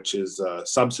 which is a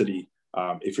subsidy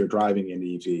if you're driving an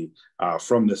EV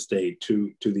from the state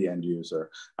to the end user.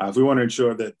 If we want to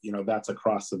ensure that, that's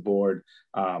across the board,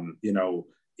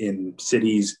 in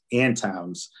cities and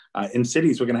towns. In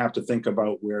cities, we're going to have to think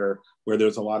about where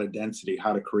there's a lot of density,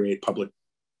 how to create public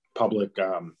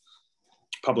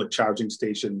charging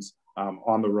stations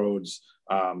on the roads,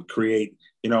 and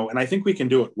I think we can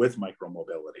do it with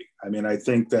micromobility. I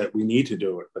think that we need to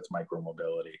do it with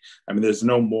micromobility. There's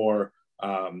no more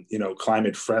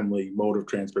climate-friendly mode of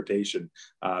transportation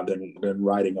than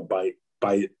riding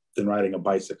a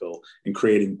bicycle and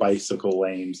creating bicycle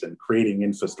lanes and creating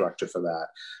infrastructure for that.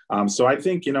 So I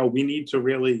think, we need to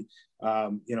really,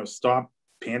 stop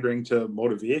pandering to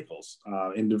motor vehicles,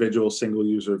 individual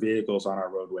single-user vehicles on our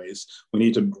roadways. We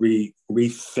need to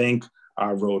rethink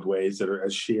our roadways that are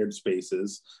as shared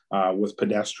spaces with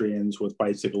pedestrians, with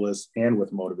bicyclists, and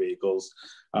with motor vehicles.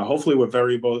 Hopefully with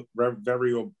very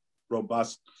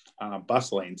robust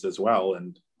bus lanes as well.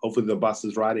 And hopefully the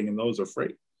buses riding in those are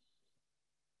free.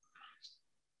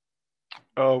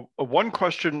 One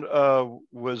question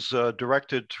was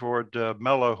directed toward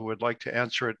Mela, who would like to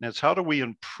answer it, and it's how do we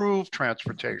improve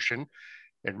transportation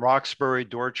in Roxbury,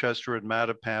 Dorchester, and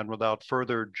Mattapan without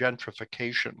further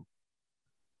gentrification?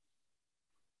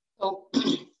 So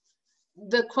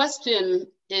the question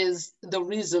is the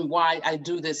reason why I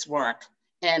do this work,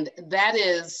 and that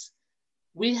is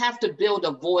we have to build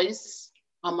a voice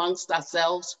amongst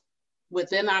ourselves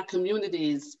within our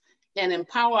communities and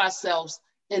empower ourselves,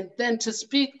 and then to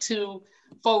speak to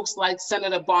folks like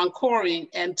Senator Boncore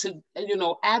and to,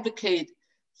 advocate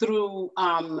through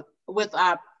with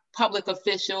our public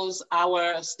officials,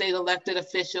 our state elected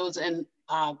officials, and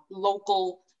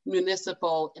local,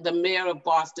 municipal, the mayor of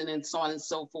Boston, and so on and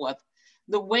so forth.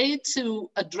 The way to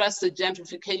address the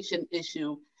gentrification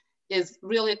issue is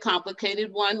really a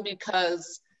complicated one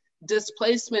because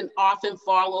displacement often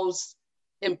follows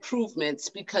improvements,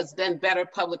 because then better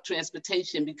public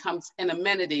transportation becomes an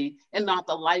amenity and not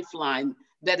the lifeline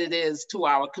that it is to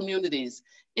our communities.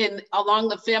 Along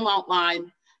the Fairmount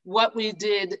line, what we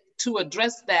did to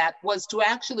address that was to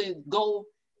actually go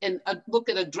and look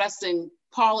at addressing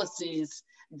policies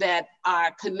that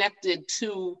are connected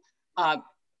to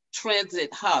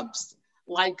transit hubs,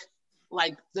 like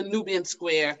the Nubian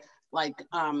Square, like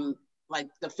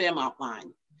the Fairmount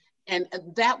line. And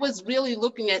that was really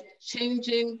looking at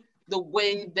changing the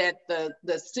way that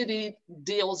the city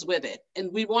deals with it.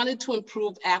 And we wanted to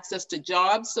improve access to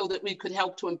jobs so that we could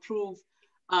help to improve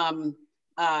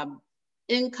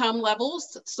income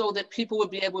levels so that people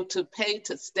would be able to pay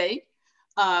to stay.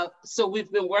 So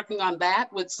we've been working on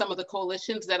that with some of the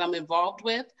coalitions that I'm involved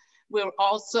with. We're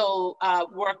also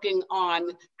working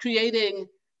on creating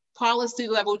policy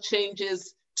level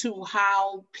changes to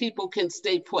how people can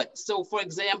stay put. So for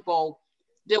example,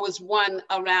 there was one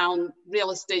around real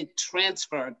estate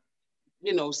transfer,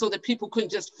 so that people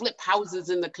couldn't just flip houses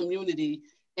in the community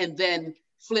and then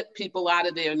flip people out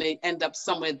of there and they end up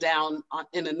somewhere down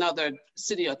in another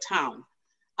city or town.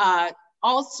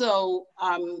 Also,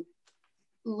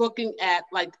 looking at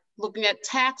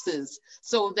taxes,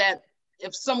 so that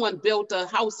if someone built a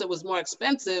house that was more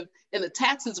expensive and the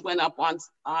taxes went up on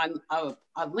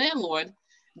a landlord,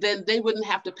 then they wouldn't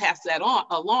have to pass that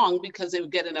along because they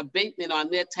would get an abatement on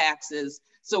their taxes,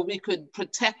 so we could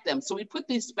protect them. So we put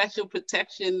these special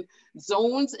protection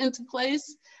zones into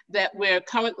place that we're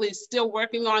currently still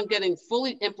working on getting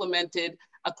fully implemented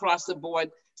across the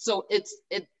board. So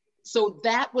so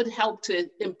that would help to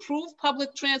improve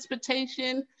public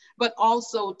transportation, but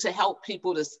also to help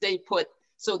people to stay put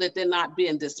so that they're not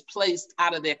being displaced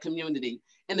out of their community,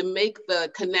 and to make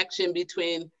the connection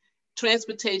between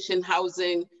transportation,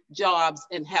 housing, jobs,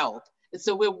 and health. And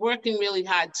so we're working really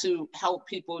hard to help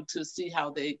people to see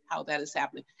how that is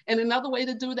happening. And another way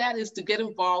to do that is to get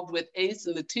involved with ACE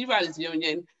and the T-Riders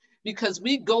Union, because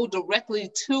we go directly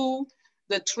to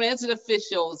the transit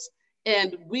officials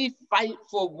and we fight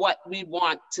for what we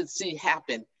want to see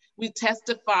happen. We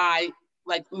testify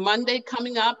like Monday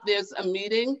coming up, there's a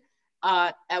meeting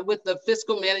with the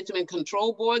Fiscal Management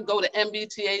Control Board. Go to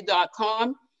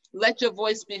mbta.com, let your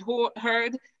voice be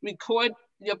heard, record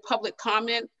your public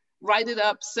comment, write it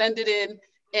up, send it in,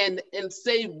 and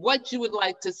say what you would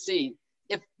like to see.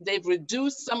 If they've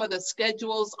reduced some of the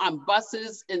schedules on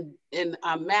buses in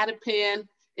Mattapan,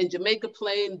 in Jamaica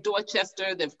Plain,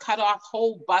 Dorchester, they've cut off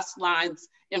whole bus lines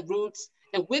and routes,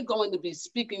 and we're going to be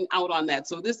speaking out on that.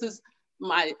 So this is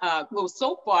my little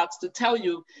soapbox to tell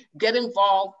you, get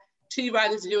involved,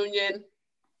 T-Riders Union,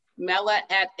 Mela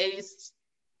at ace-ej.org.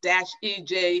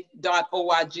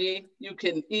 You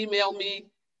can email me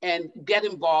and get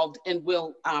involved, and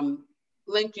we'll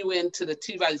link you into the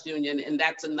T-Riders Union, and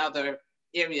that's another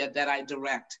area that I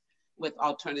direct with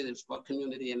Alternatives for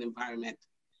Community and Environment.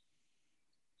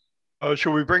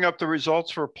 Shall we bring up the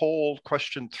results for poll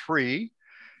question 3?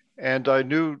 And I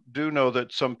do know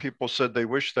that some people said they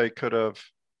wish they could have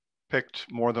picked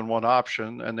more than one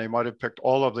option, and they might have picked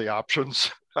all of the options,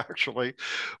 actually.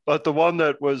 But the one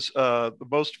that was the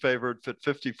most favored,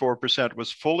 54%,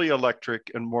 was fully electric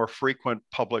and more frequent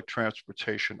public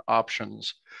transportation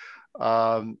options.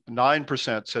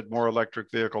 9% said more electric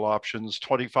vehicle options,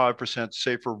 25%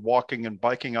 safer walking and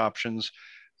biking options,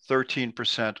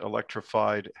 13%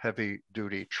 electrified heavy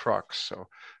duty trucks. So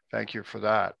thank you for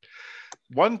that.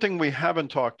 One thing we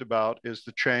haven't talked about is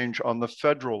the change on the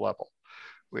federal level.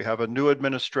 We have a new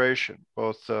administration.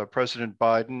 Both President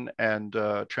Biden and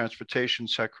Transportation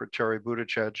Secretary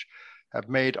Buttigieg have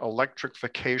made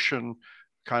electrification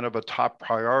kind of a top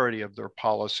priority of their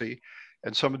policy.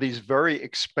 And some of these very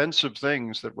expensive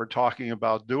things that we're talking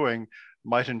about doing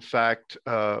might in fact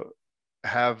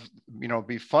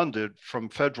be funded from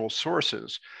federal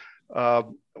sources.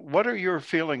 What are your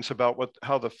feelings about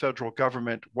how the federal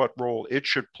government, what role it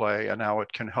should play, and how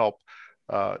it can help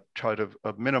try to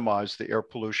minimize the air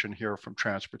pollution here from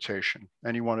transportation?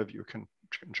 Any one of you can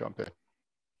jump in.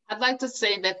 I'd like to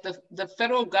say that the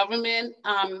federal government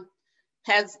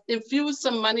has infused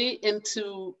some money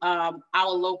into our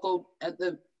local,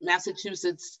 the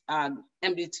Massachusetts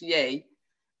MBTA.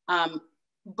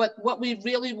 But what we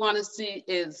really want to see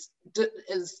is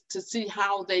to see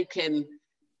how they can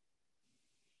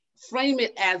frame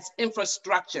it as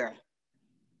infrastructure.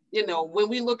 You know, when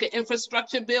we look at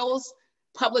infrastructure bills,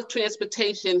 public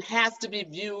transportation has to be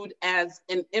viewed as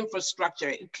an infrastructure.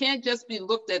 It can't just be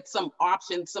looked at some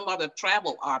option, some other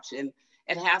travel option.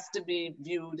 It has to be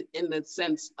viewed in the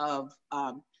sense of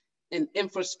an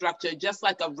infrastructure, just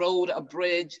like a road, a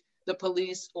bridge, the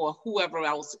police, or whoever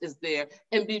else is there,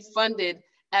 and be funded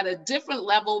at a different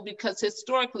level, because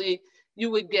historically you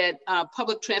would get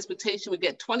public transportation would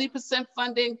get 20%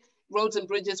 funding, roads and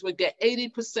bridges would get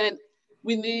 80%.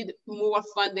 We need more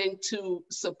funding to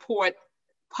support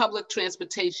public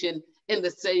transportation in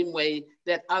the same way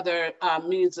that other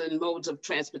means and modes of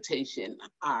transportation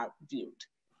are viewed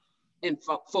and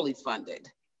fully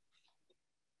funded.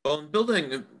 Well,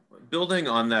 building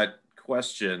on that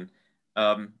question,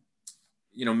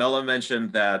 Mela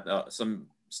mentioned that some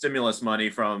stimulus money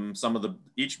from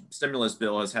each stimulus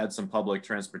bill has had some public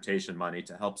transportation money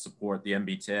to help support the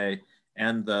MBTA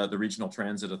and the regional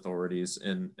transit authorities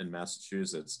in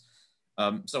Massachusetts.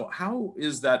 So how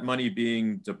is that money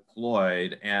being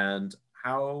deployed, and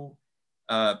how,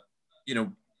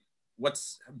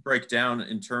 what's breakdown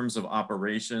in terms of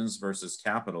operations versus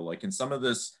capital? Like, can some of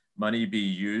this money be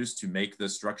used to make the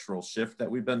structural shift that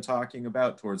we've been talking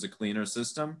about towards a cleaner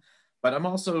system? But I'm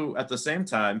also, at the same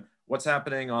time, what's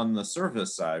happening on the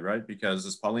service side, right? Because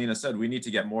as Paulina said, we need to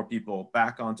get more people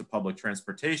back onto public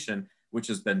transportation, which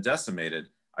has been decimated.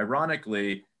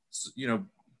 Ironically,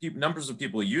 numbers of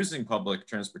people using public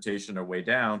transportation are way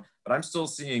down, but I'm still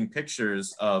seeing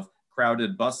pictures of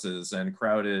crowded buses and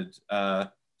crowded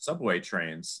subway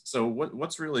trains. So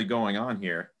what's really going on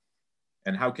here?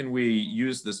 And how can we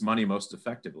use this money most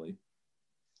effectively?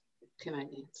 Can I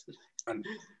answer?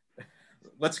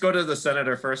 Let's go to the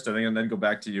senator first, I think, and then go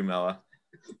back to you, Mela.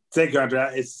 Thank you,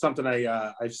 Andrea. It's something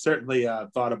I've certainly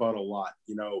thought about a lot.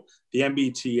 The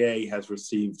MBTA has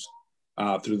received,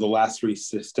 through the last 3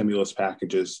 stimulus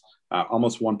packages,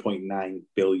 almost $1.9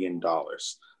 billion.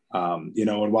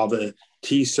 And while the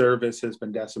T service has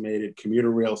been decimated,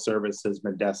 commuter rail service has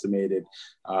been decimated,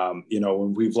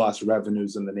 when we've lost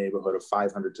revenues in the neighborhood of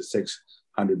 $500 to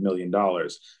 $600 million,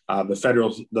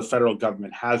 the federal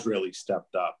government has really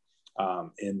stepped up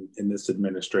in this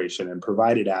administration and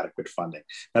provided adequate funding.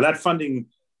 Now that funding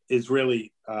is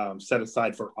really set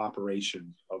aside for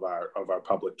operation of our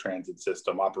public transit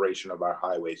system, operation of our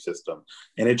highway system,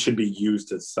 and it should be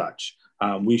used as such.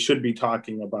 We should be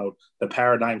talking about the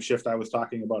paradigm shift I was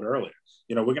talking about earlier.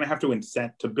 You know, we're going to have to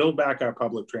incent to build back our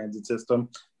public transit system,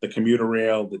 the commuter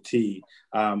rail, the T.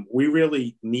 We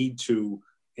really need to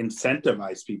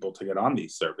incentivize people to get on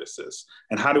these services.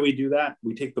 And how do we do that?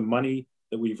 We take the money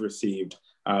that we've received.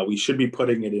 We should be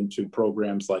putting it into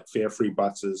programs like fare-free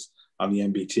buses on the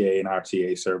MBTA and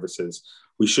RTA services.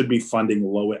 We should be funding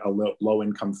a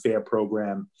low-income fare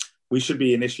program. We should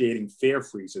be initiating fare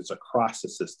freezes across the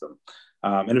system.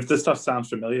 And if this stuff sounds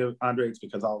familiar, Andre, it's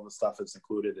because all of the stuff is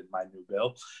included in my new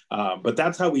bill. But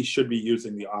that's how we should be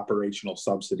using the operational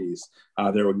subsidies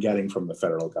that we're getting from the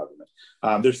federal government.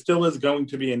 There still is going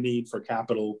to be a need for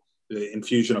capital, the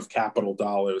infusion of capital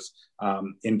dollars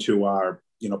into our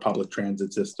public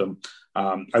transit system.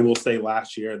 I will say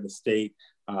last year, the state,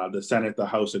 the Senate, the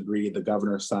House agreed, the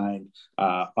governor signed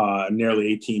a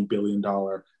nearly $18 billion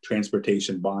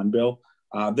transportation bond bill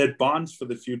that bonds for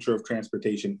the future of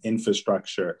transportation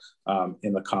infrastructure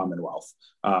in the Commonwealth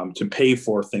to pay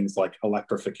for things like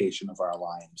electrification of our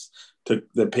lines,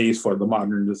 that pays for the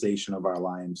modernization of our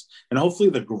lines, and hopefully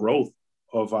the growth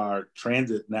of our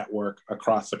transit network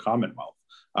across the Commonwealth.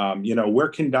 We're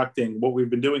conducting, what we've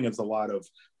been doing is a lot of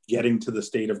getting to the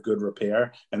state of good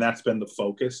repair, and that's been the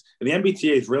focus. And the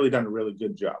MBTA has really done a really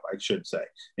good job, I should say,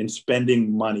 in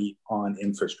spending money on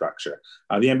infrastructure.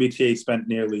 The MBTA spent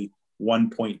nearly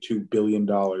 $1.2 billion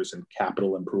in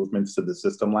capital improvements to the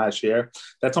system last year.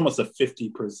 That's almost a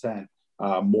 50%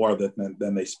 more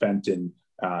than they spent in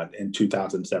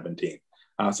 2017.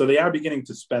 So they are beginning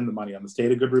to spend the money on the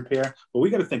state of good repair, but we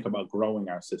got to think about growing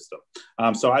our system.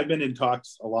 So I've been in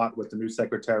talks a lot with the new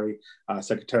Secretary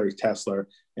Tesler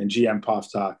and GM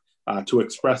Poftak to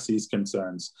express these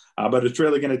concerns. But it's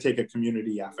really going to take a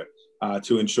community effort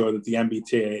to ensure that the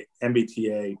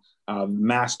MBTA,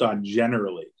 MassDOT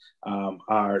generally,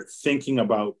 are thinking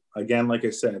about, again, like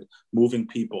I said, moving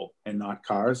people and not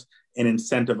cars, and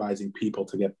incentivizing people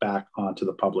to get back onto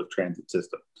the public transit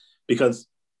system. Because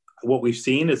what we've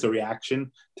seen is a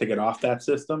reaction to get off that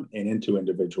system and into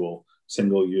individual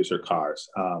single user cars.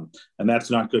 And that's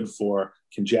not good for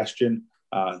congestion,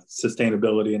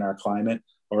 sustainability in our climate,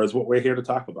 or is what we're here to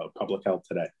talk about, public health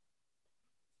today.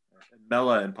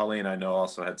 Mela and Paulina, I know,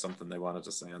 also had something they wanted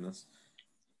to say on this.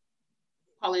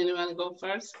 Paulina, you want to go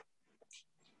first?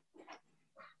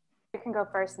 You can go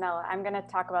first, Mela. I'm going to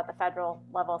talk about the federal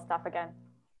level stuff again.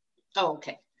 Oh,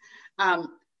 okay.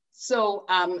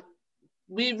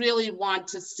 We really want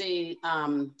to see,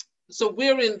 so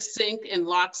we're in sync, in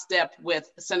lockstep with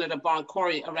Senator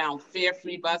Boncore around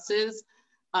fare-free buses,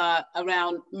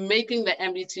 around making the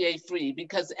MBTA free,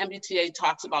 because the MBTA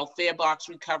talks about fare box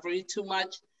recovery too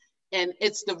much. And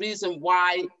it's the reason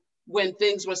why when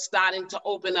things were starting to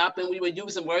open up and we were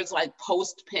using words like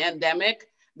post-pandemic,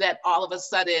 that all of a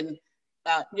sudden,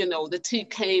 the T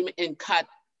came and cut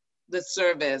the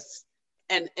service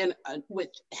and with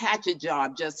hatchet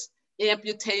job, just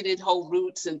amputated whole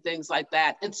routes and things like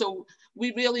that. And so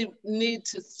we really need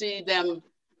to see them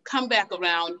come back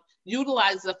around,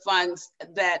 utilize the funds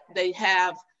that they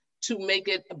have to make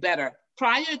it better.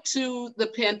 Prior to the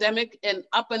pandemic and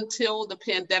up until the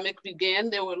pandemic began,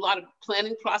 there were a lot of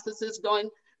planning processes going,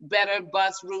 better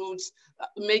bus routes,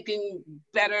 making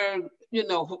better,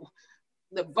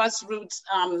 the bus routes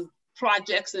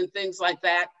projects and things like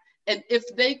that. And if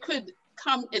they could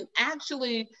come and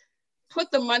actually put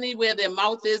the money where their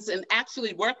mouth is and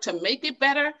actually work to make it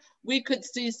better, we could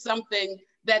see something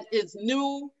that is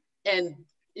new and,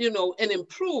 and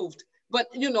improved. But,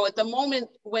 at the moment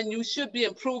when you should be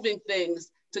improving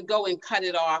things, to go and cut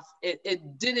it off, it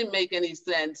didn't make any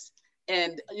sense.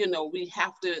 And,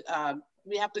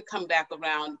 we have to come back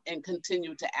around and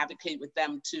continue to advocate with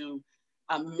them to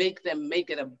make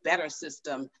it a better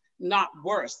system, not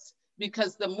worse.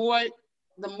 Because the more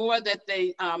that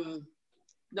they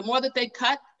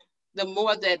cut, the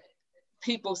more that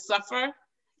people suffer.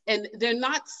 And they're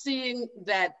not seeing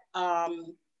that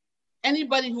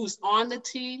anybody who's on the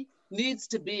T needs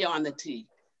to be on the T.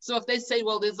 So if they say,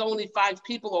 well, there's only 5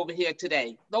 people over here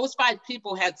today, those 5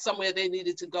 people had somewhere they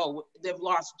needed to go. They've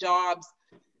lost jobs.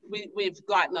 We've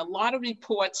gotten a lot of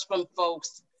reports from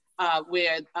folks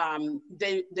where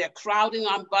they're crowding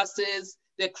on buses,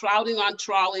 they're crowding on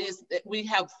trolleys. We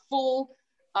have full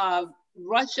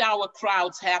rush hour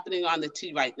crowds happening on the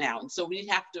T right now. And so we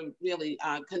have to really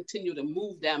continue to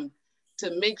move them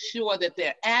to make sure that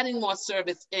they're adding more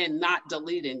service in, not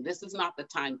deleting. This is not the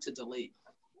time to delete.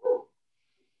 Go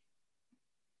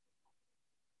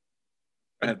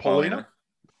ahead, Paulina.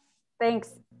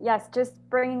 Thanks. Yes, just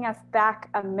bringing us back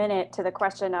a minute to the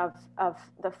question of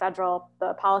the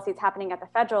policies happening at the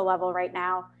federal level right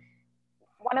now.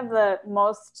 one of the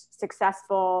most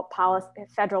successful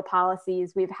federal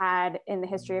policies we've had in the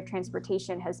history of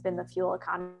transportation has been the fuel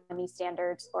economy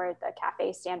standards, or the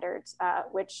CAFE standards,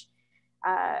 which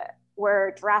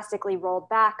were drastically rolled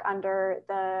back under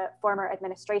the former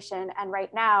administration. And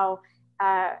right now,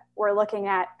 we're looking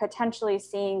at potentially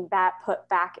seeing that put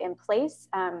back in place.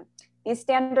 These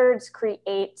standards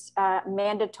create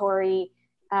mandatory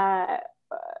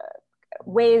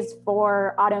ways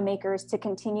for automakers to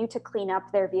continue to clean up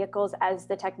their vehicles as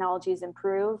the technologies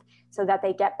improve, so that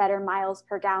they get better miles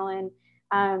per gallon.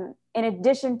 In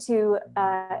addition to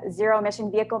zero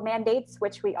emission vehicle mandates,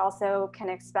 which we also can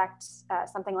expect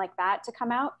something like that to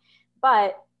come out.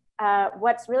 But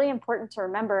what's really important to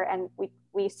remember, and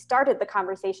we started the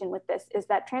conversation with this, is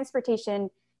that transportation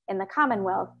in the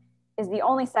Commonwealth is the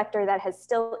only sector that has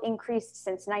still increased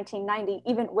since 1990,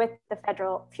 even with the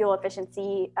federal fuel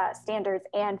efficiency standards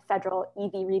and federal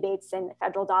EV rebates and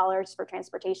federal dollars for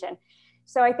transportation.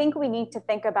 So I think we need to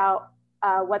think about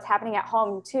what's happening at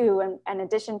home too, and in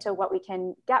addition to what we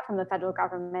can get from the federal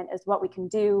government, is what we can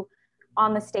do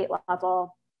on the state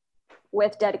level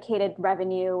with dedicated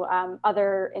revenue,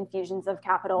 other infusions of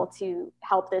capital to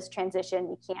help this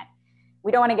transition.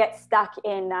 We don't want to get stuck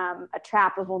in a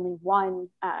trap of only one,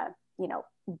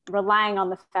 relying on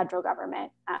the federal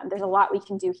government. There's a lot we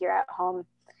can do here at home.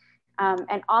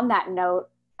 And on that note,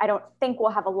 I don't think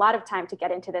we'll have a lot of time to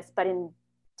get into this, but in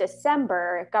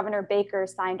December, Governor Baker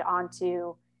signed on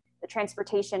to the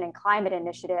Transportation and Climate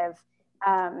Initiative,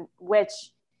 which,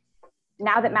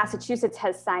 now that Massachusetts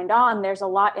has signed on, there's a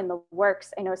lot in the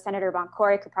works. I know Senator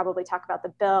Boncore could probably talk about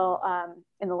the bill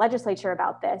in the legislature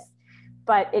about this,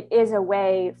 but it is a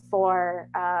way for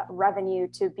revenue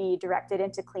to be directed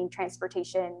into clean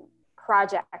transportation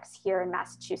projects here in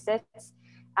Massachusetts.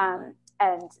 And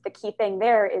the key thing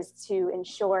there is to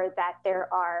ensure that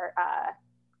there are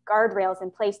guardrails in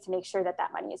place to make sure that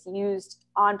that money is used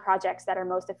on projects that are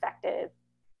most effective,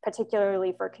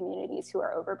 particularly for communities who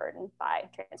are overburdened by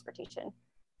transportation.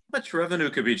 How much revenue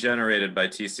could be generated by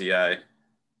TCI?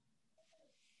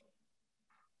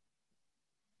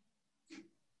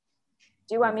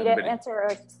 Do you want me to answer,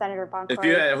 or Senator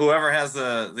Boncore? If whoever has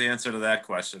the answer to that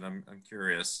question, I'm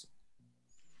curious.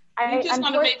 You just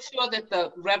want to make sure that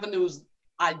the revenues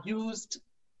are used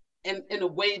in a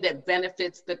way that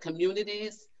benefits the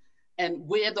communities, and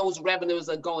where those revenues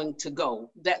are going to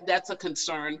go. That's a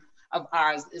concern of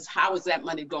ours, is how is that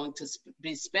money going to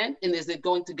be spent, and is it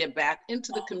going to get back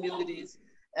into the communities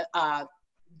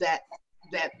that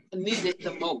need it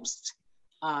the most?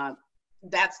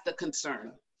 That's the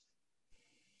concern.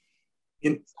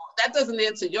 That doesn't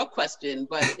answer your question,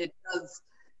 but it does.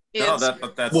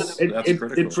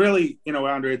 It's really,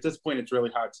 Andre, at this point, it's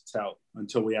really hard to tell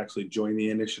until we actually join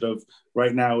the initiative.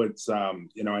 Right now, it's, I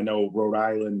know Rhode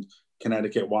Island,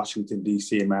 Connecticut, Washington,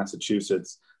 D.C., and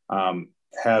Massachusetts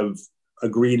have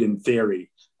agreed in theory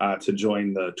to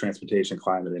join the Transportation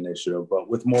Climate Initiative, but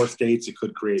with more states, it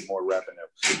could create more revenue.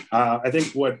 I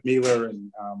think what Mela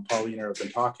and Paulina have been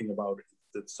talking about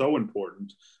that's so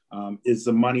important is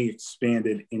the money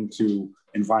expanded into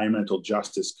environmental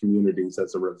justice communities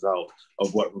as a result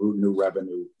of what new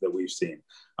revenue that we've seen.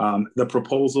 The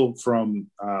proposal from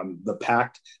the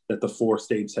pact that the 4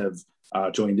 states have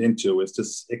joined into is to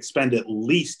expend at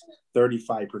least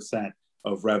 35%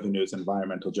 of revenues in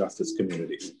environmental justice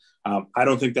communities. I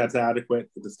don't think that's adequate.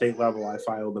 At the state level, I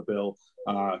filed a bill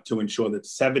to ensure that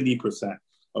 70%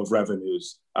 of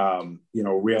revenues,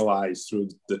 realized through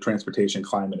the Transportation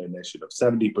Climate Initiative.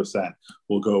 70%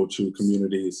 will go to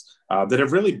communities that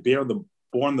have really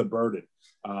borne the burden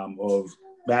of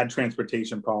bad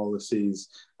transportation policies,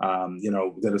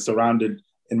 that are surrounded,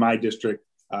 in my district,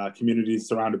 communities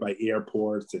surrounded by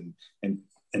airports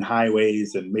and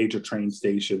highways and major train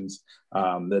stations.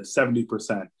 That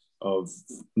 70% of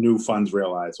new funds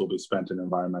realized will be spent in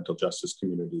environmental justice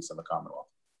communities in the Commonwealth.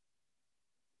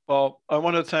 Well, I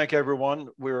want to thank everyone.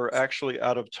 We're actually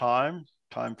out of time.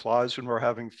 Time flies when we're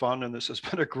having fun, and this has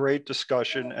been a great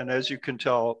discussion. And as you can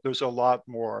tell, there's a lot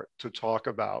more to talk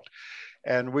about.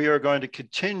 And we are going to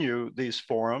continue these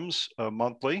forums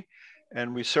monthly.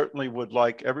 And we certainly would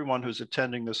like everyone who's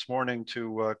attending this morning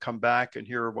to come back and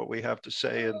hear what we have to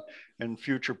say in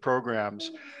future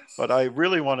programs. But I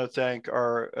really want to thank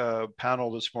our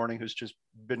panel this morning, who's just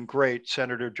been great.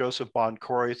 Senator Joseph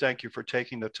Boncore, thank you for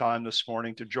taking the time this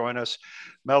morning to join us.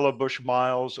 Mela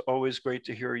Bush-Miles, always great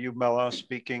to hear you, Mela,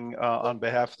 speaking on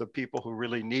behalf of the people who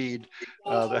really need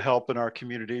the help in our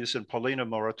communities, and Paulina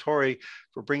Muratore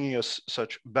for bringing us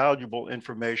such valuable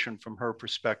information from her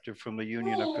perspective from the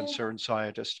Union of Concerned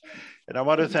Scientists. And I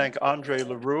want to thank Andre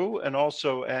Leroux and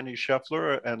also Annie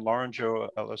Scheffler and Lorenzo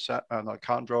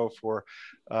Alessandro for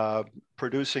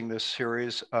producing this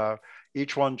series.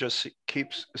 Each one just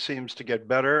seems to get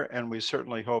better, and we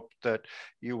certainly hope that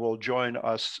you will join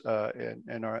us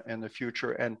in the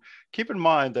future. And keep in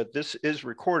mind that this is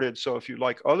recorded, so if you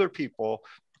like other people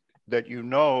that you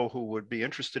know who would be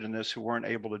interested in this who weren't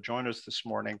able to join us this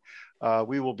morning,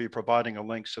 we will be providing a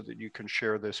link so that you can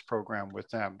share this program with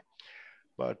them.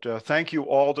 But thank you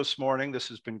all this morning. This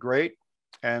has been great,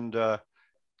 and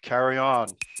carry on.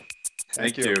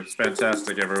 Thank you. It's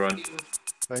fantastic, everyone.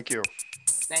 Thank you.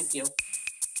 Thank you.